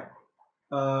 Alright.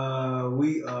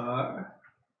 We are.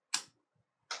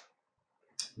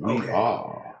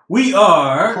 We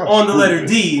are on the letter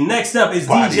D. Next up is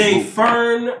DJ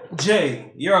Fern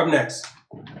J. You're up next.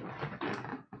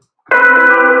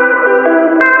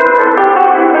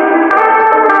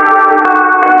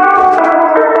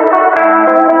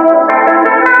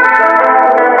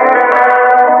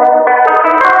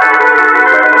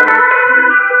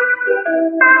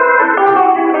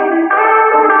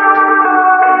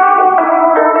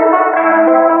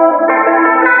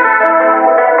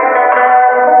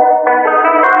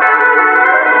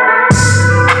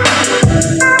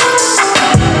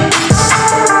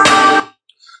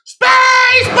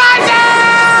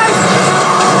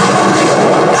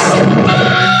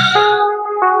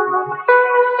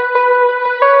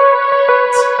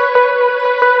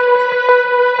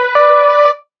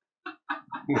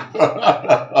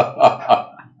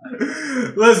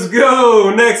 Let's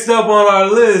go. Next up on our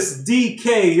list,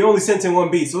 DK. You only sent in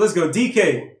one beat, so let's go,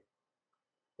 DK.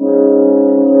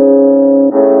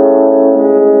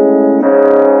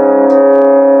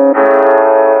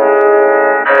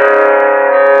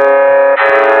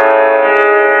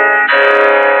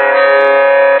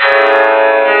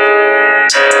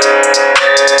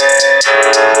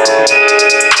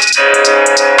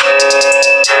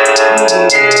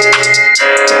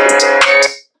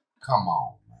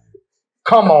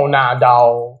 Come on now,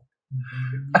 dog.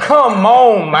 Come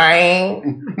on,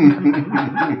 man.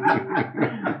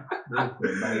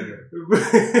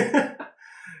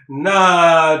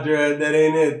 Nah, Dread, that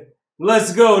ain't it.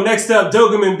 Let's go. Next up,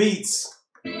 Dogeman Beats.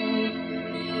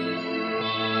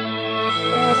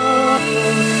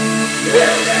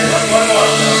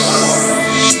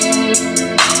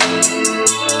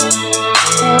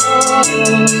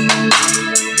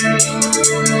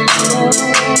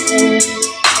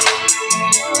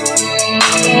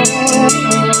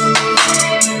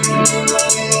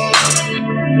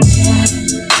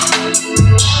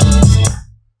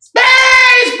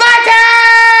 Space button!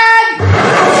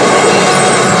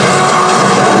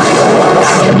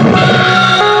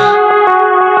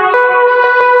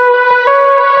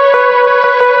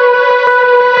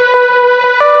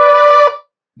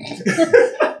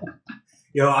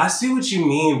 Yo, I see what you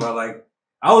mean, but like,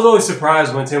 I was always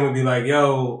surprised when Tim would be like,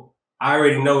 yo, I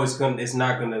already know it's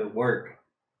not gonna work.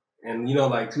 And you know,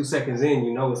 like 2 seconds in,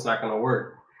 you know it's not gonna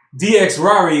work. DX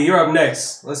Rari, you're up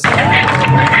next. Let's see.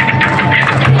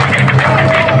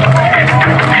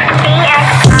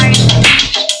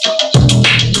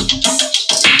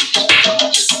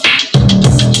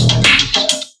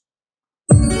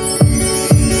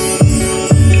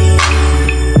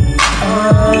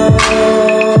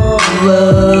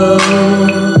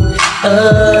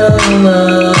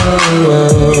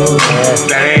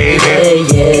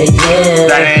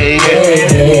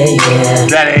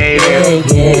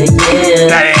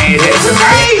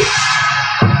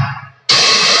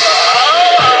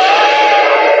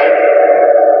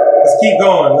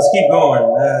 Let's keep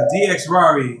going. DX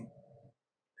Rari.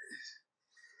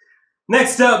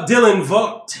 Next up, Dylan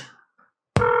Vogt.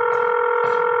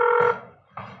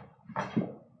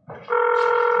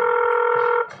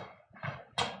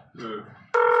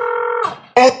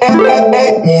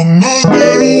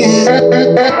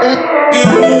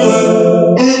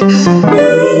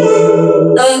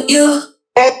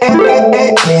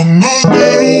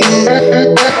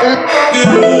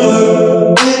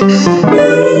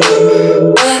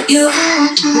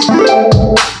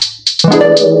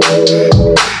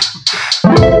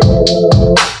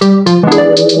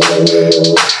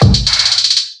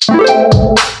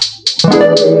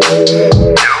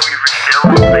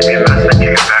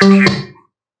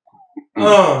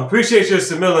 Appreciate your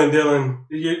submission, Dylan.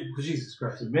 Jesus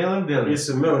Christ. Submission, Dylan. Your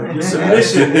submission. Your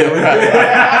submission, Dylan.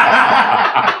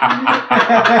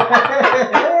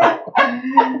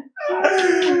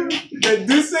 That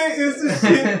Duce is the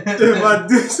shit. My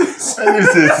Duce is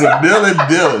submission,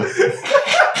 Dylan.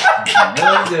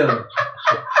 Dylan.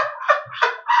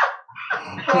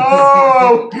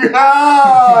 Oh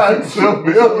God!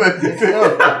 Submission,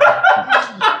 Dylan.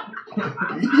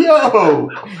 Yo.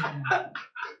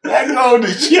 That going to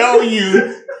show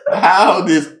you how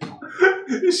this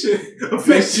shit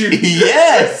affects you.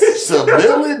 Yes,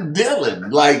 Submission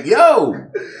Dylan. Like, yo,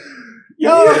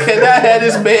 can I have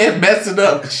this man messing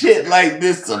up shit like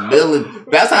this? Submission.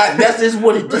 This is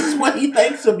what he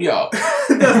thinks of y'all.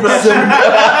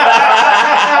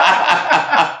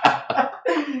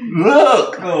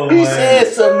 Look, he said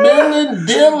Submission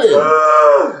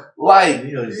Dylan. Like,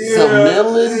 Submission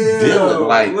Dylan.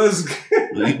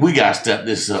 Like, we gotta step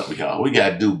this up, y'all. We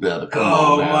gotta do better. Come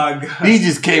on, man. My God. He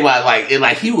just came out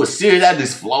like he was serious. That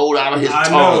just flowed out of his tongue. I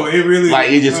know, it really.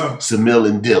 Like, it just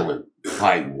Submission Dylan.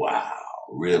 Like, wow,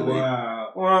 really?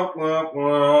 Wow.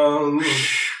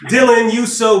 Dylan, you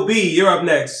so be. You're up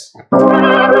next.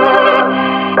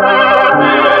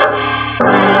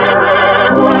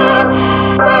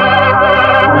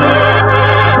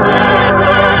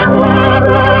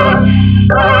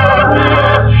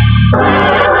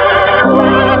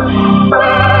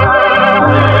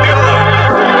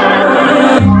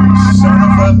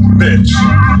 Bitch.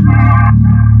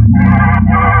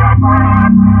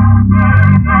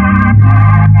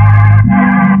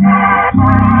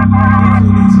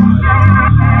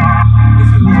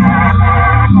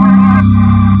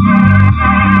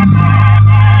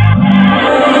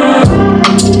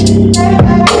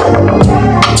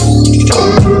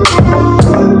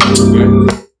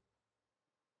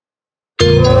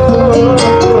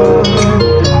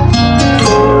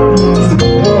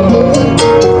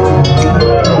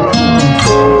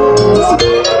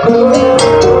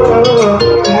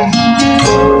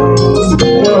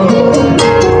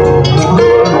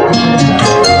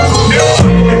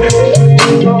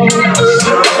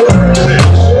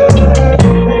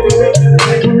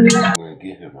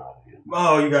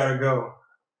 Oh, you gotta go.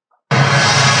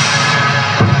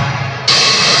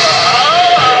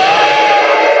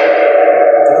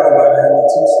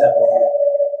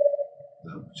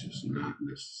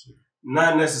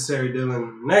 Not necessary,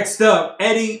 Dylan. Next up,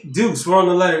 Eddie Dukes. We're on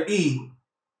the letter E.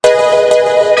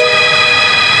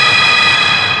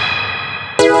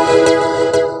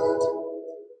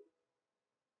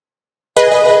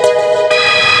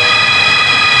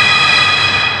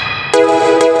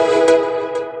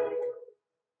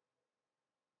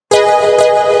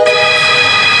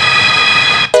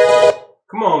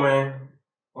 Come on, man.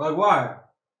 Like, why?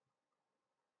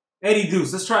 Eddie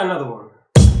Dukes. Let's try another one.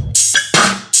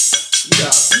 You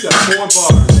got 4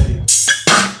 bars, Eddie.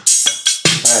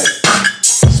 Hey.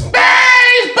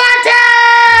 Space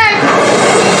button!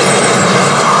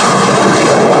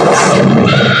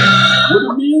 With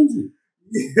the music.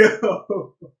 Yo.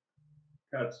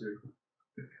 Got you.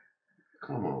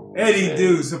 Come on. Eddie man.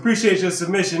 Dukes. Appreciate your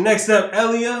submission. Next up,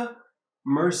 Elia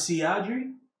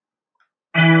Merciadri.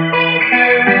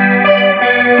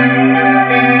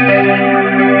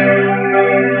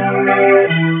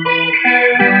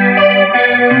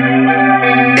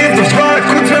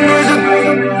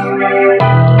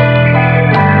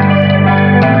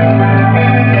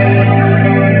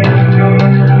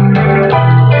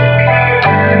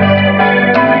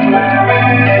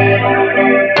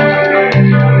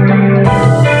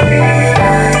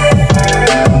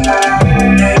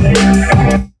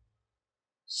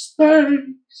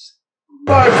 Space.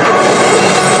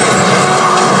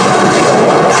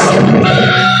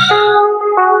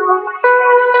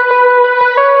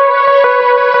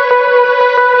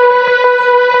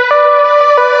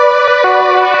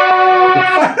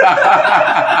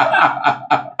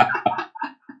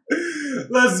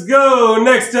 Let's go.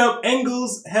 Next up,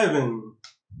 Engels Heaven.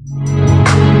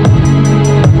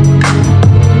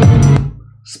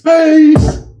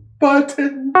 Space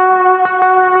button.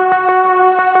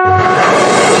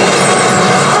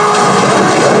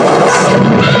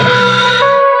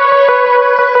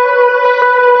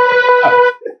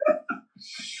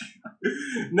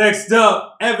 Next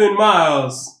up, Evan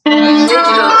Miles.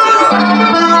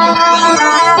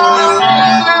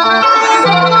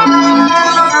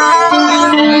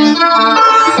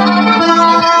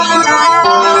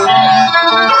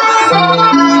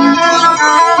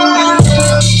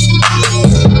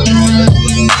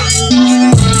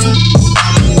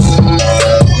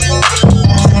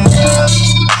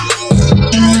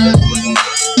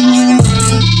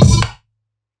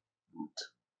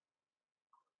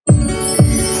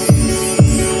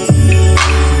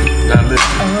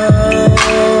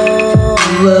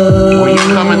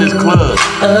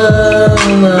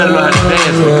 better know how to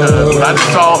dance because I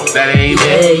just saw that ain't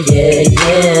it.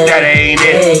 That ain't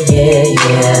it.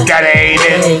 That ain't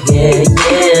it.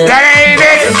 That ain't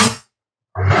it.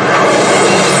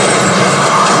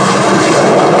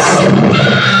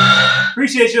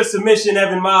 Appreciate your submission,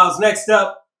 Evan Miles. Next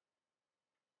up,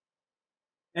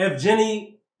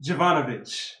 Evgeny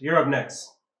Jovanovich. You're up next.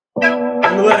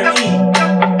 And the letter E.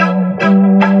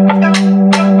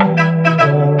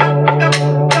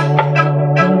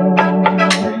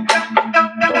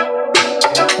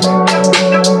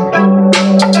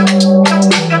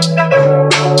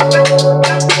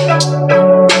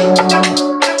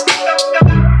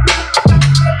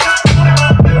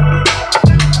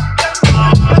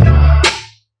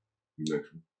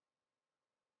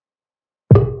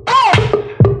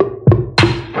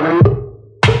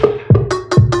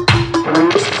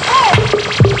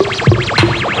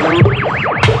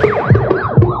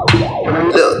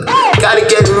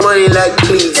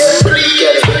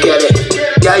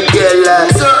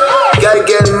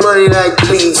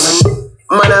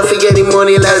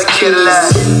 Money like Killa.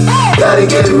 Gotta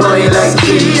get the money like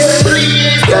cheese.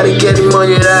 Gotta get the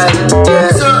money like,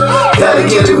 yeah. Gotta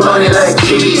get the money like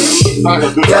cheese.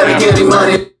 Gotta get the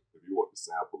money. If you want to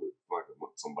sample it, like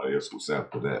somebody else will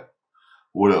sample that.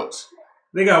 What else?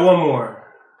 They got one more.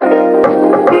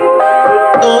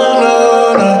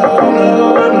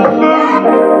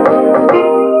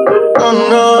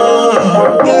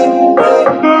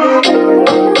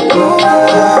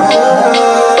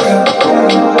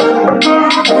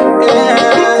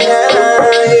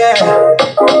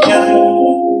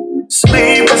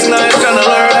 Sleepless nights, trying to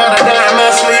learn how to die in my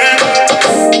sleep.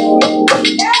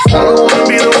 I don't wanna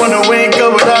be the one to wake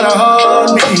up without a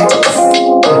heartbeat.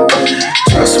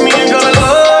 Trust me, you're gonna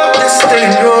love this thing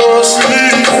you'll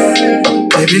see.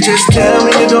 Baby, just tell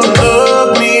me you don't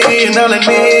love me, and I'll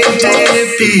admit it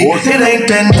deep. It ain't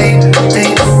that deep.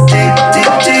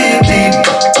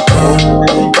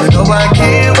 You know I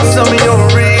care with some of your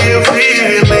real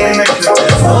feelings.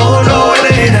 Oh no,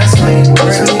 it ain't that sweet.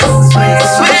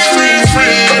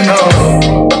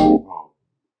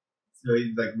 So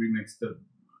he's like remixed the.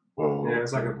 Yeah,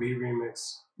 it's like a B remix.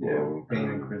 Yeah, Payne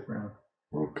and Chris Brown.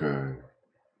 Okay.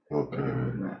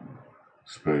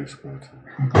 Space button.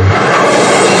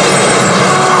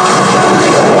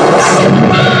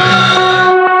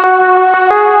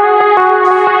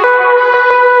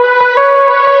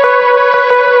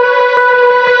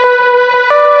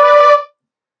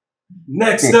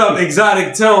 Next up,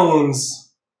 Exotic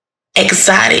Tones.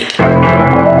 Exotic.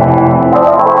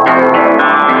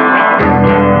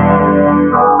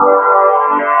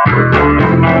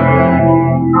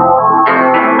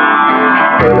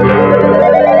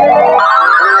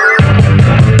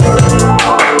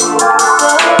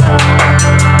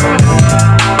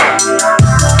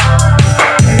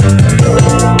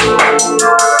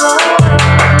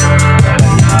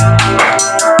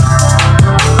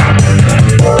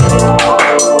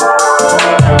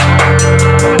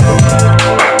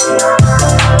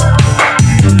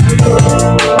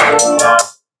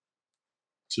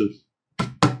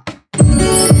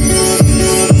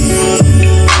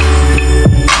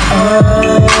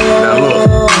 Now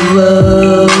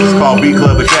look, it's called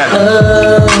Beatclub Academy.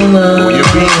 When your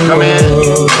beat come in,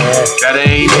 that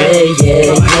ain't it.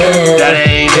 That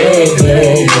ain't it.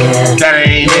 That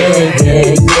ain't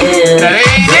it. That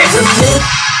ain't it.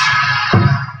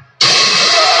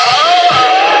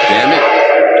 Damn it.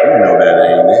 You know that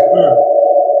ain't it.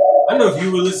 I know if you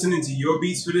were listening to your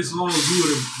beats for this long,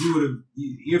 you would have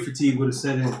ear fatigue would have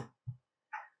set in.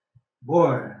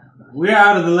 Boy, we're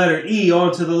out of the letter E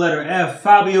on to the letter F.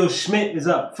 Fabio Schmidt is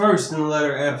up first in the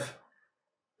letter F.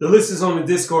 The list is on the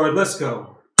Discord. Let's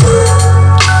go.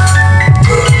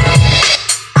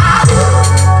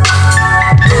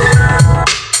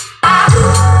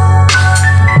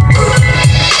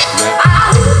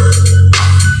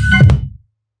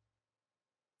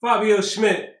 Fabio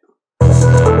Schmidt.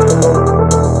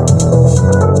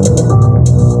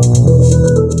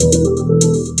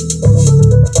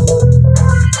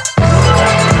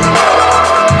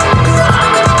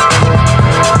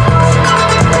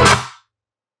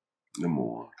 Number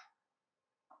one.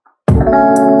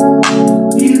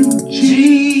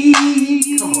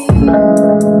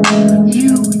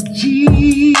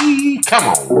 Come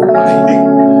on.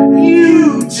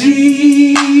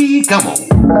 Come on.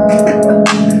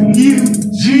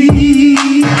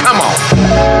 Come on.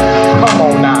 Come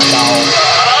on now, dog.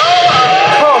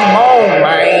 Come on,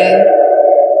 man.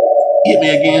 Hit me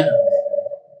again.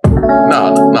 No.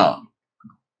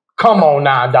 Come on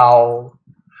now, dog.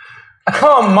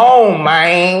 Come on,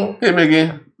 man. Hit me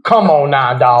again. Come on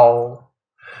now, dog.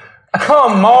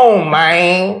 Come on,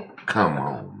 man. Come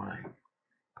on, man.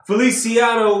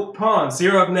 Feliciano Pons,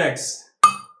 you're up next.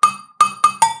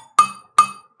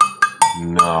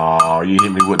 No, you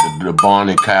hit me with the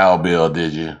Barney cowbell,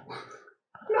 did you?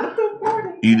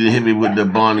 You didn't hit me with the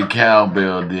Barney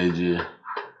cowbell, did you?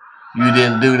 You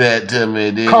didn't do that to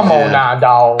me, did you? Come on now,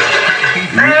 dog.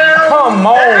 Come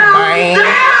on, man.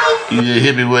 You just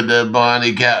hit me with the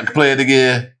Barney cow. Play it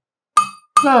again.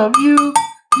 Love you,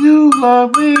 you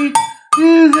love me,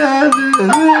 you got me in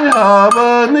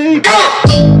harmony.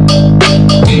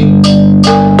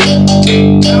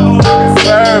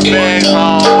 Perfect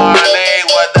harmony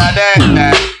with the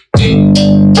neck.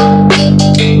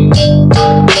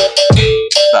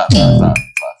 Stop.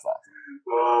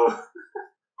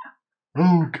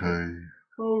 Okay.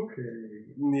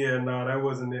 Yeah, no, that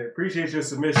wasn't it. Appreciate your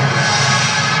submission.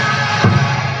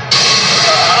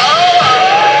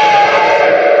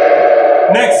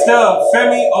 Next up,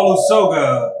 Femi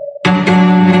Olusoga.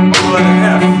 Letter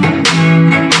F.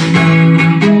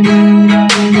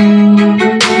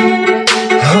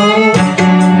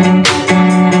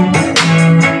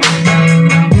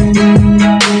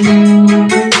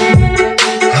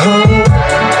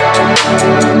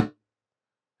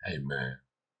 Hey, man.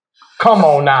 Come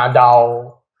on now,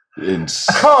 dog.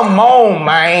 Come on,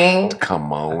 man.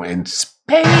 Come on, in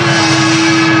Spain.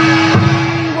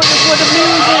 What the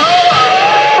music?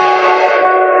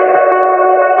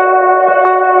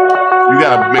 You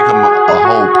gotta make them a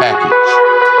whole package.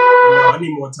 No, I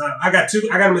need more time. I got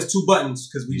them as 2 buttons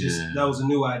because that was a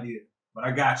new idea. But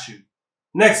I got you.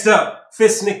 Next up,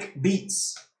 Fistnik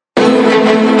Beats.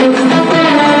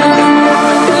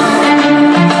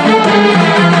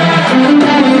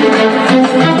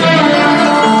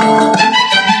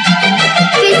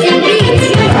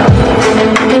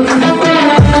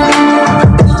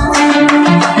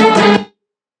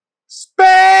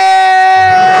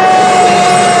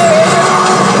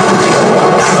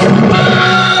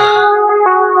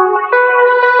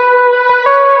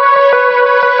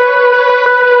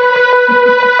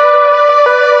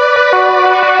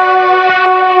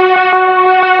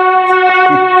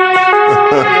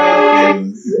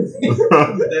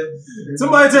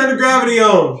 Somebody turn the gravity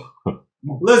on.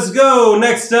 Let's go.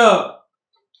 Next up,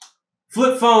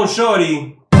 Flip Phone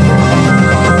Shorty.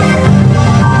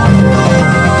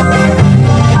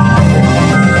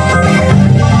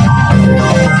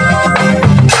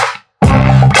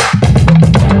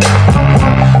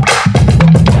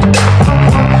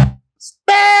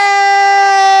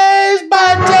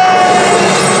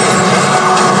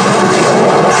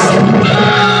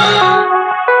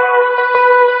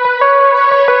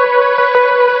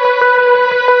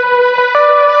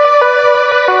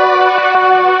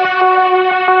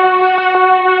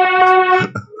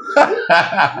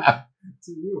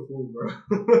 Too beautiful, bro.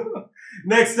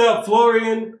 Next up,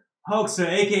 Florian Hoxer,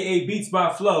 aka Beats by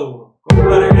Flow. Go to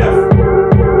letter F.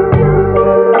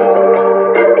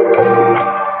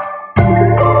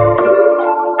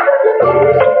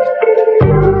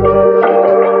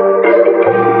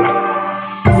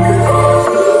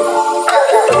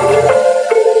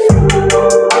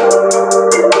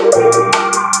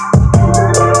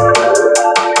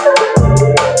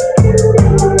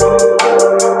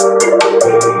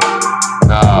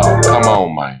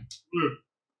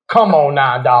 Come on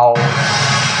now, dog.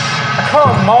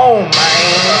 Come on, man.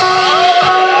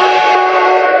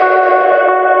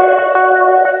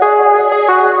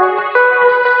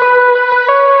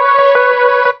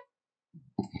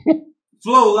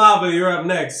 Flow Lava, you're up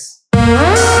next.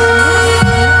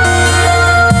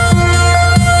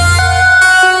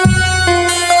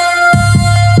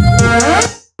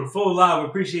 Flow Lava,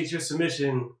 appreciate your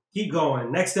submission. Keep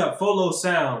going. Next up, Folo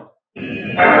Sound.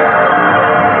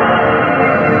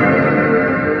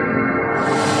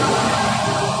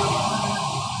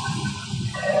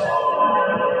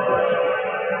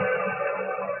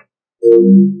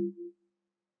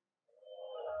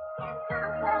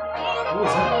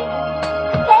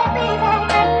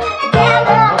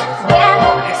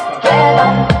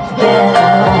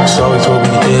 It's always what we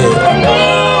did.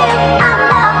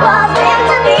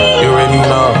 You already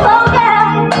know.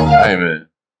 Hey, man.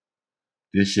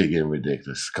 This shit getting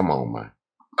ridiculous. Come on, man.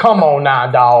 Come on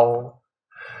now, dog.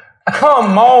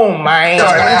 Come on, man.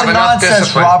 It's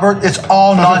nonsense, Robert. It's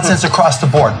all nonsense across the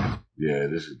board. Yeah,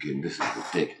 this is ridiculous.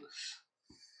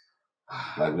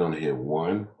 Like, we're gonna hear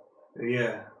one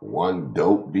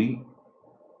dope beat.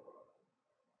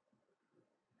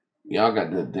 Y'all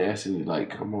got the audacity, like,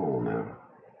 come on now.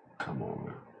 Come on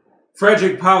now.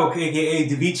 Frederick Pauk, aka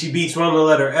Davici Beats, run the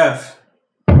letter F.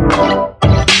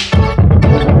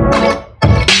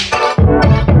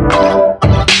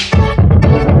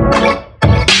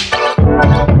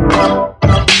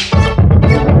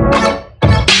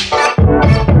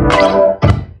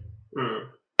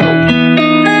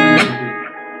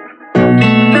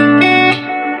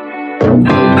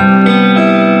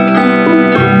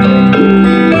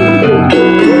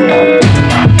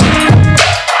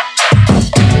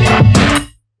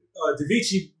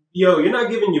 beats, you're not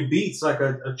giving your beats like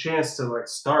a chance to like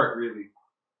start really.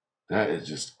 That is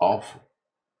just awful.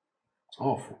 It's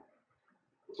awful.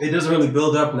 It doesn't really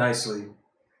build up nicely.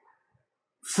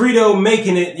 Frito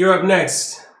making it. You're up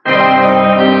next.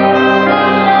 Fredo,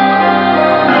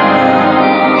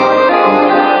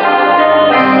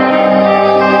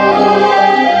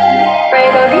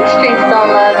 these streets don't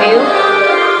love you.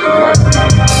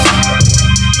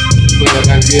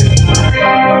 Let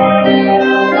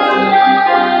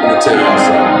me tell you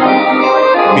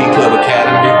something. Beatclub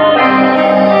Academy.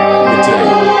 Let me tell you.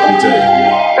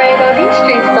 Fredo, these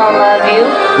streets don't love you.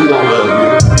 We don't love you.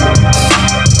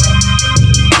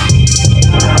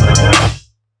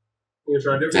 You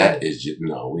try different? That is just,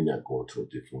 no, we're not going to a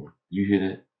different one. You hear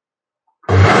that?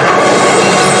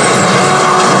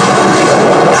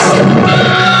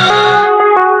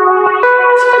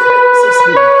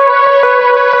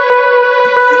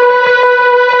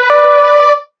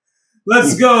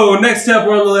 Let's go. Next up,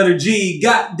 we're on the letter G.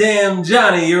 Goddamn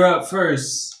Johnny, you're up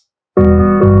first.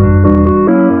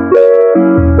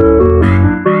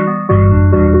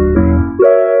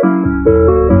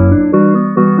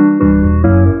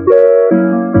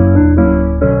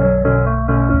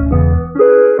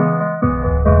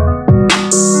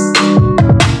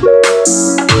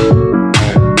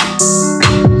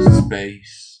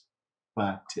 Space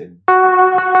button.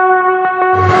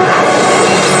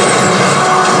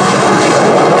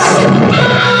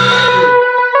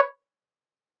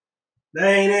 That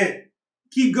ain't it.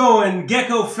 Keep going.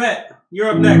 Gecko Fett, you're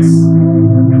up next.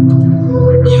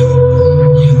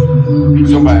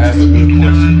 Somebody asked a good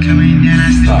question.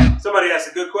 Stop. Somebody asked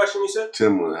a good question, you said?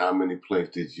 Timbaland, how many plays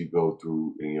did you go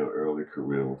through in your early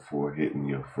career before hitting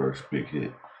your first big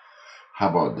hit? How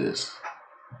about this?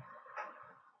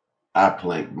 I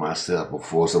planked myself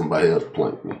before somebody else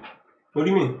planked me. What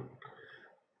do you mean?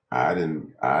 My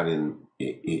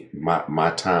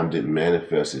time didn't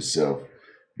manifest itself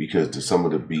because to some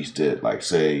of the beats that, like,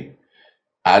 say,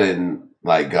 I didn't,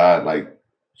 like, God, like,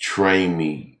 train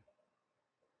me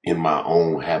in my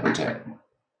own habitat,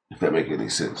 if that makes any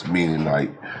sense. Meaning,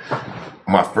 like,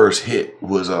 my first hit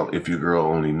was If Your Girl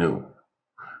Only Knew.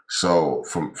 So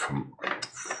from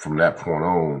that point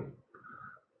on,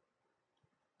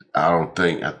 I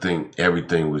think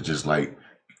everything was just like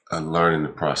a learning the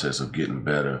process of getting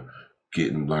better,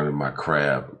 learning my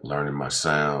craft, learning my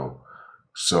sound.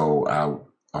 So I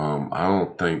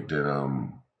don't think that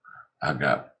I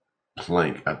got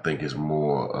plank. I think it's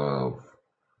more of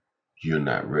you're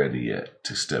not ready yet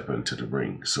to step into the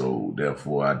ring. So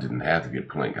therefore I didn't have to get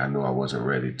plank. I knew I wasn't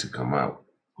ready to come out.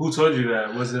 Who told you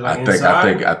that? Was it like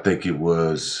I think it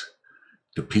was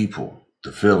the people,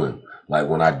 the feeling. Like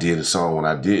when I did a song,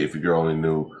 If Your Girl Only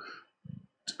Knew,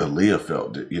 Aaliyah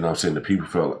felt it. You know what I'm saying? The people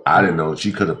felt it. I didn't know.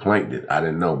 She could have planked it. I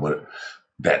didn't know. But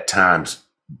that time's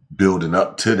building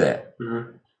up to that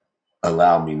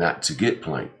allowed me not to get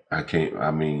planked. You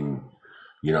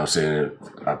know what I'm saying?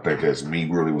 I think as me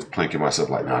really was planking myself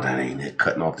like, no, that ain't it.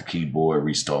 Cutting off the keyboard,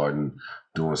 restarting,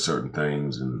 doing certain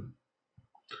things. And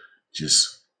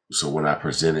just, so when I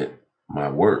presented my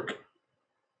work,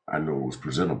 I knew it was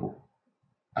presentable.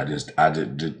 I just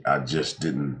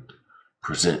didn't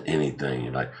present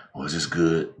anything like, oh, is this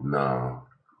good? No,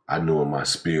 I knew in my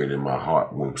spirit, in my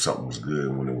heart, when something was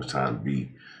good, when it was time to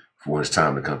when it's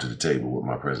time to come to the table with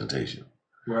my presentation.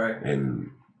 Right.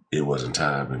 And it wasn't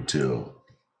time until.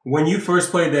 When you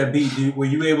first played that beat, were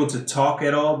you able to talk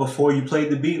at all before you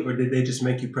played the beat, or did they just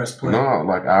make you press play? No,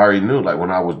 like I already knew. Like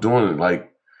when I was doing it,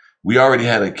 like we already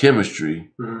had a chemistry.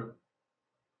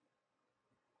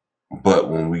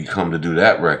 But when we come to do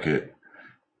that record,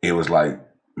 it was like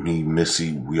me,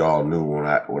 Missy, we all knew when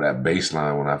I found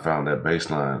that bass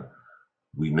line,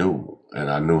 we knew. And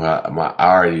I knew I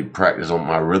already practiced on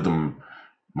my rhythm.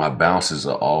 My bounces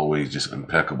are always just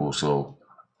impeccable. So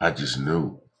I just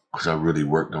knew because I really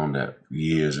worked on that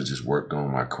years and just worked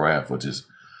on my craft, or just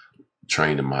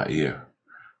trained in my ear.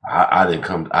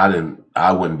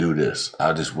 I wouldn't do this.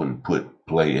 I just wouldn't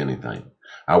play anything.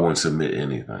 I wouldn't submit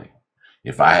anything.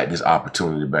 If I had this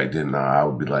opportunity back then, I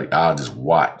would be like, I'll just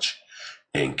watch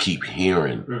and keep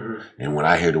hearing. And when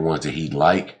I hear the ones that he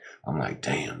like, I'm like,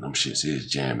 damn, them shits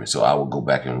is jamming. So I would go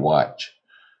back and watch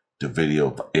the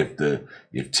video. If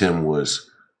Tim was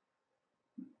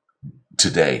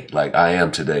today, like I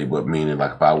am today, but meaning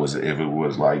like if it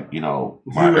was like, you know,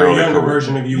 my younger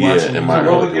version of you watching. What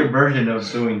was your version of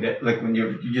doing that? Like when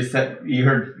you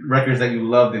heard records that you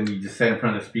loved and you just sat in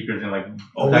front of the speakers and like.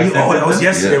 That was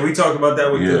yesterday. Yeah. We talked about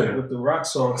that with the rock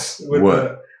songs.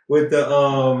 With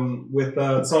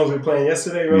the songs we were playing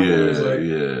yesterday. Remember?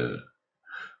 Yeah.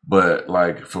 But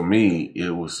like for me,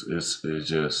 it's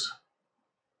just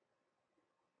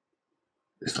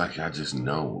it's like I just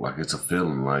know. Like it's a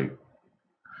feeling. Like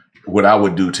what I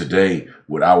would do today,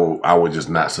 I would just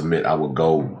not submit. I would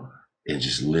go and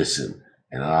just listen.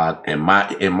 And in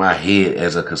my head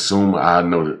as a consumer, I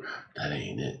know that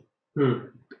ain't it.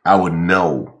 I would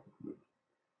know.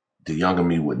 The younger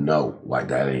me would know like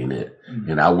that ain't it,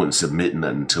 and I wouldn't submit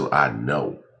nothing until I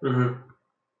know. I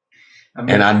mean,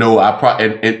 and I know I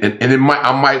probably and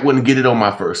I might wouldn't get it on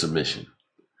my first submission,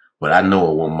 but I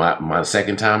know when my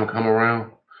second time come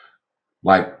around,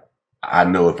 like I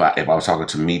know if I was talking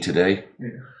to me today,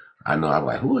 I know I'm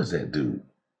like, who is that dude?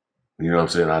 You know what I'm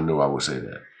saying? I know I would say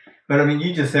that. But I mean,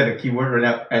 you just said a key word right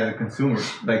now as a consumer.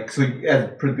 Like, so as a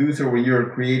producer, when you're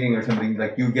creating or something,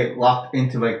 like you get locked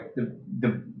into like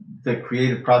the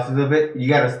creative process of it. You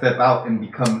got to step out and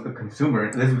become a consumer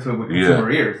and listen to it with consumer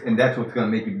ears, and that's what's gonna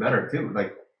make you better too.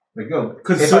 Like yo,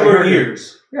 consumer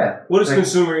ears. Yeah. What is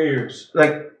consumer ears?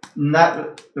 Like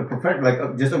not the professional,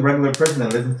 like just a regular person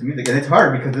that listens to music, and it's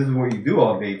hard because this is what you do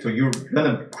all day. So you're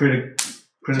gonna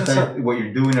criticize what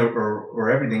you're doing or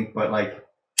everything, but like.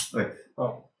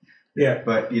 Yeah,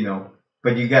 but you know,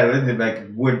 but you gotta listen. Like,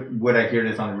 would I hear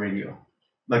this on the radio?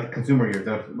 Like consumer ears.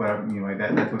 That's what I mean. Like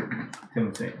that. That's what Tim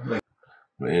was saying. Like,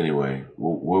 but anyway,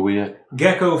 where we at?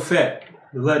 Gecko Fett,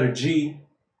 the letter G.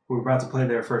 We're about to play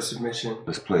their first submission.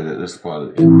 Let's play that. This is part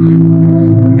of the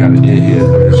end. We got it in here.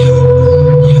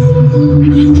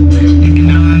 You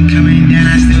know I'm coming and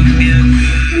I still feel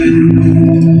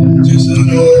good. Just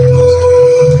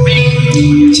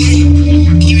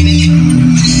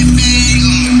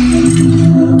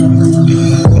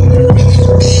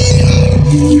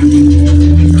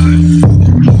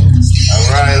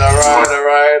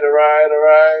all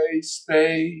right,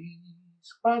 space.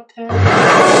 What time?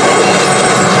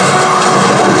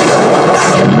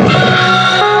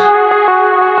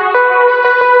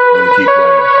 Let it keep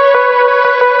playing.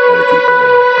 Let it keep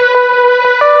playing.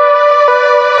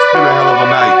 It's been a hell of a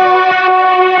night.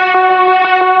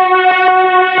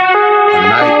 A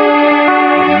night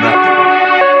of nothing.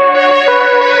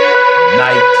 A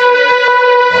night of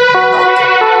nothing.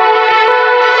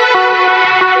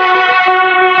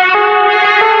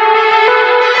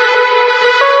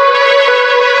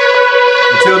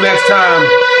 Until next time,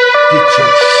 get your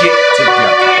shit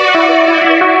together.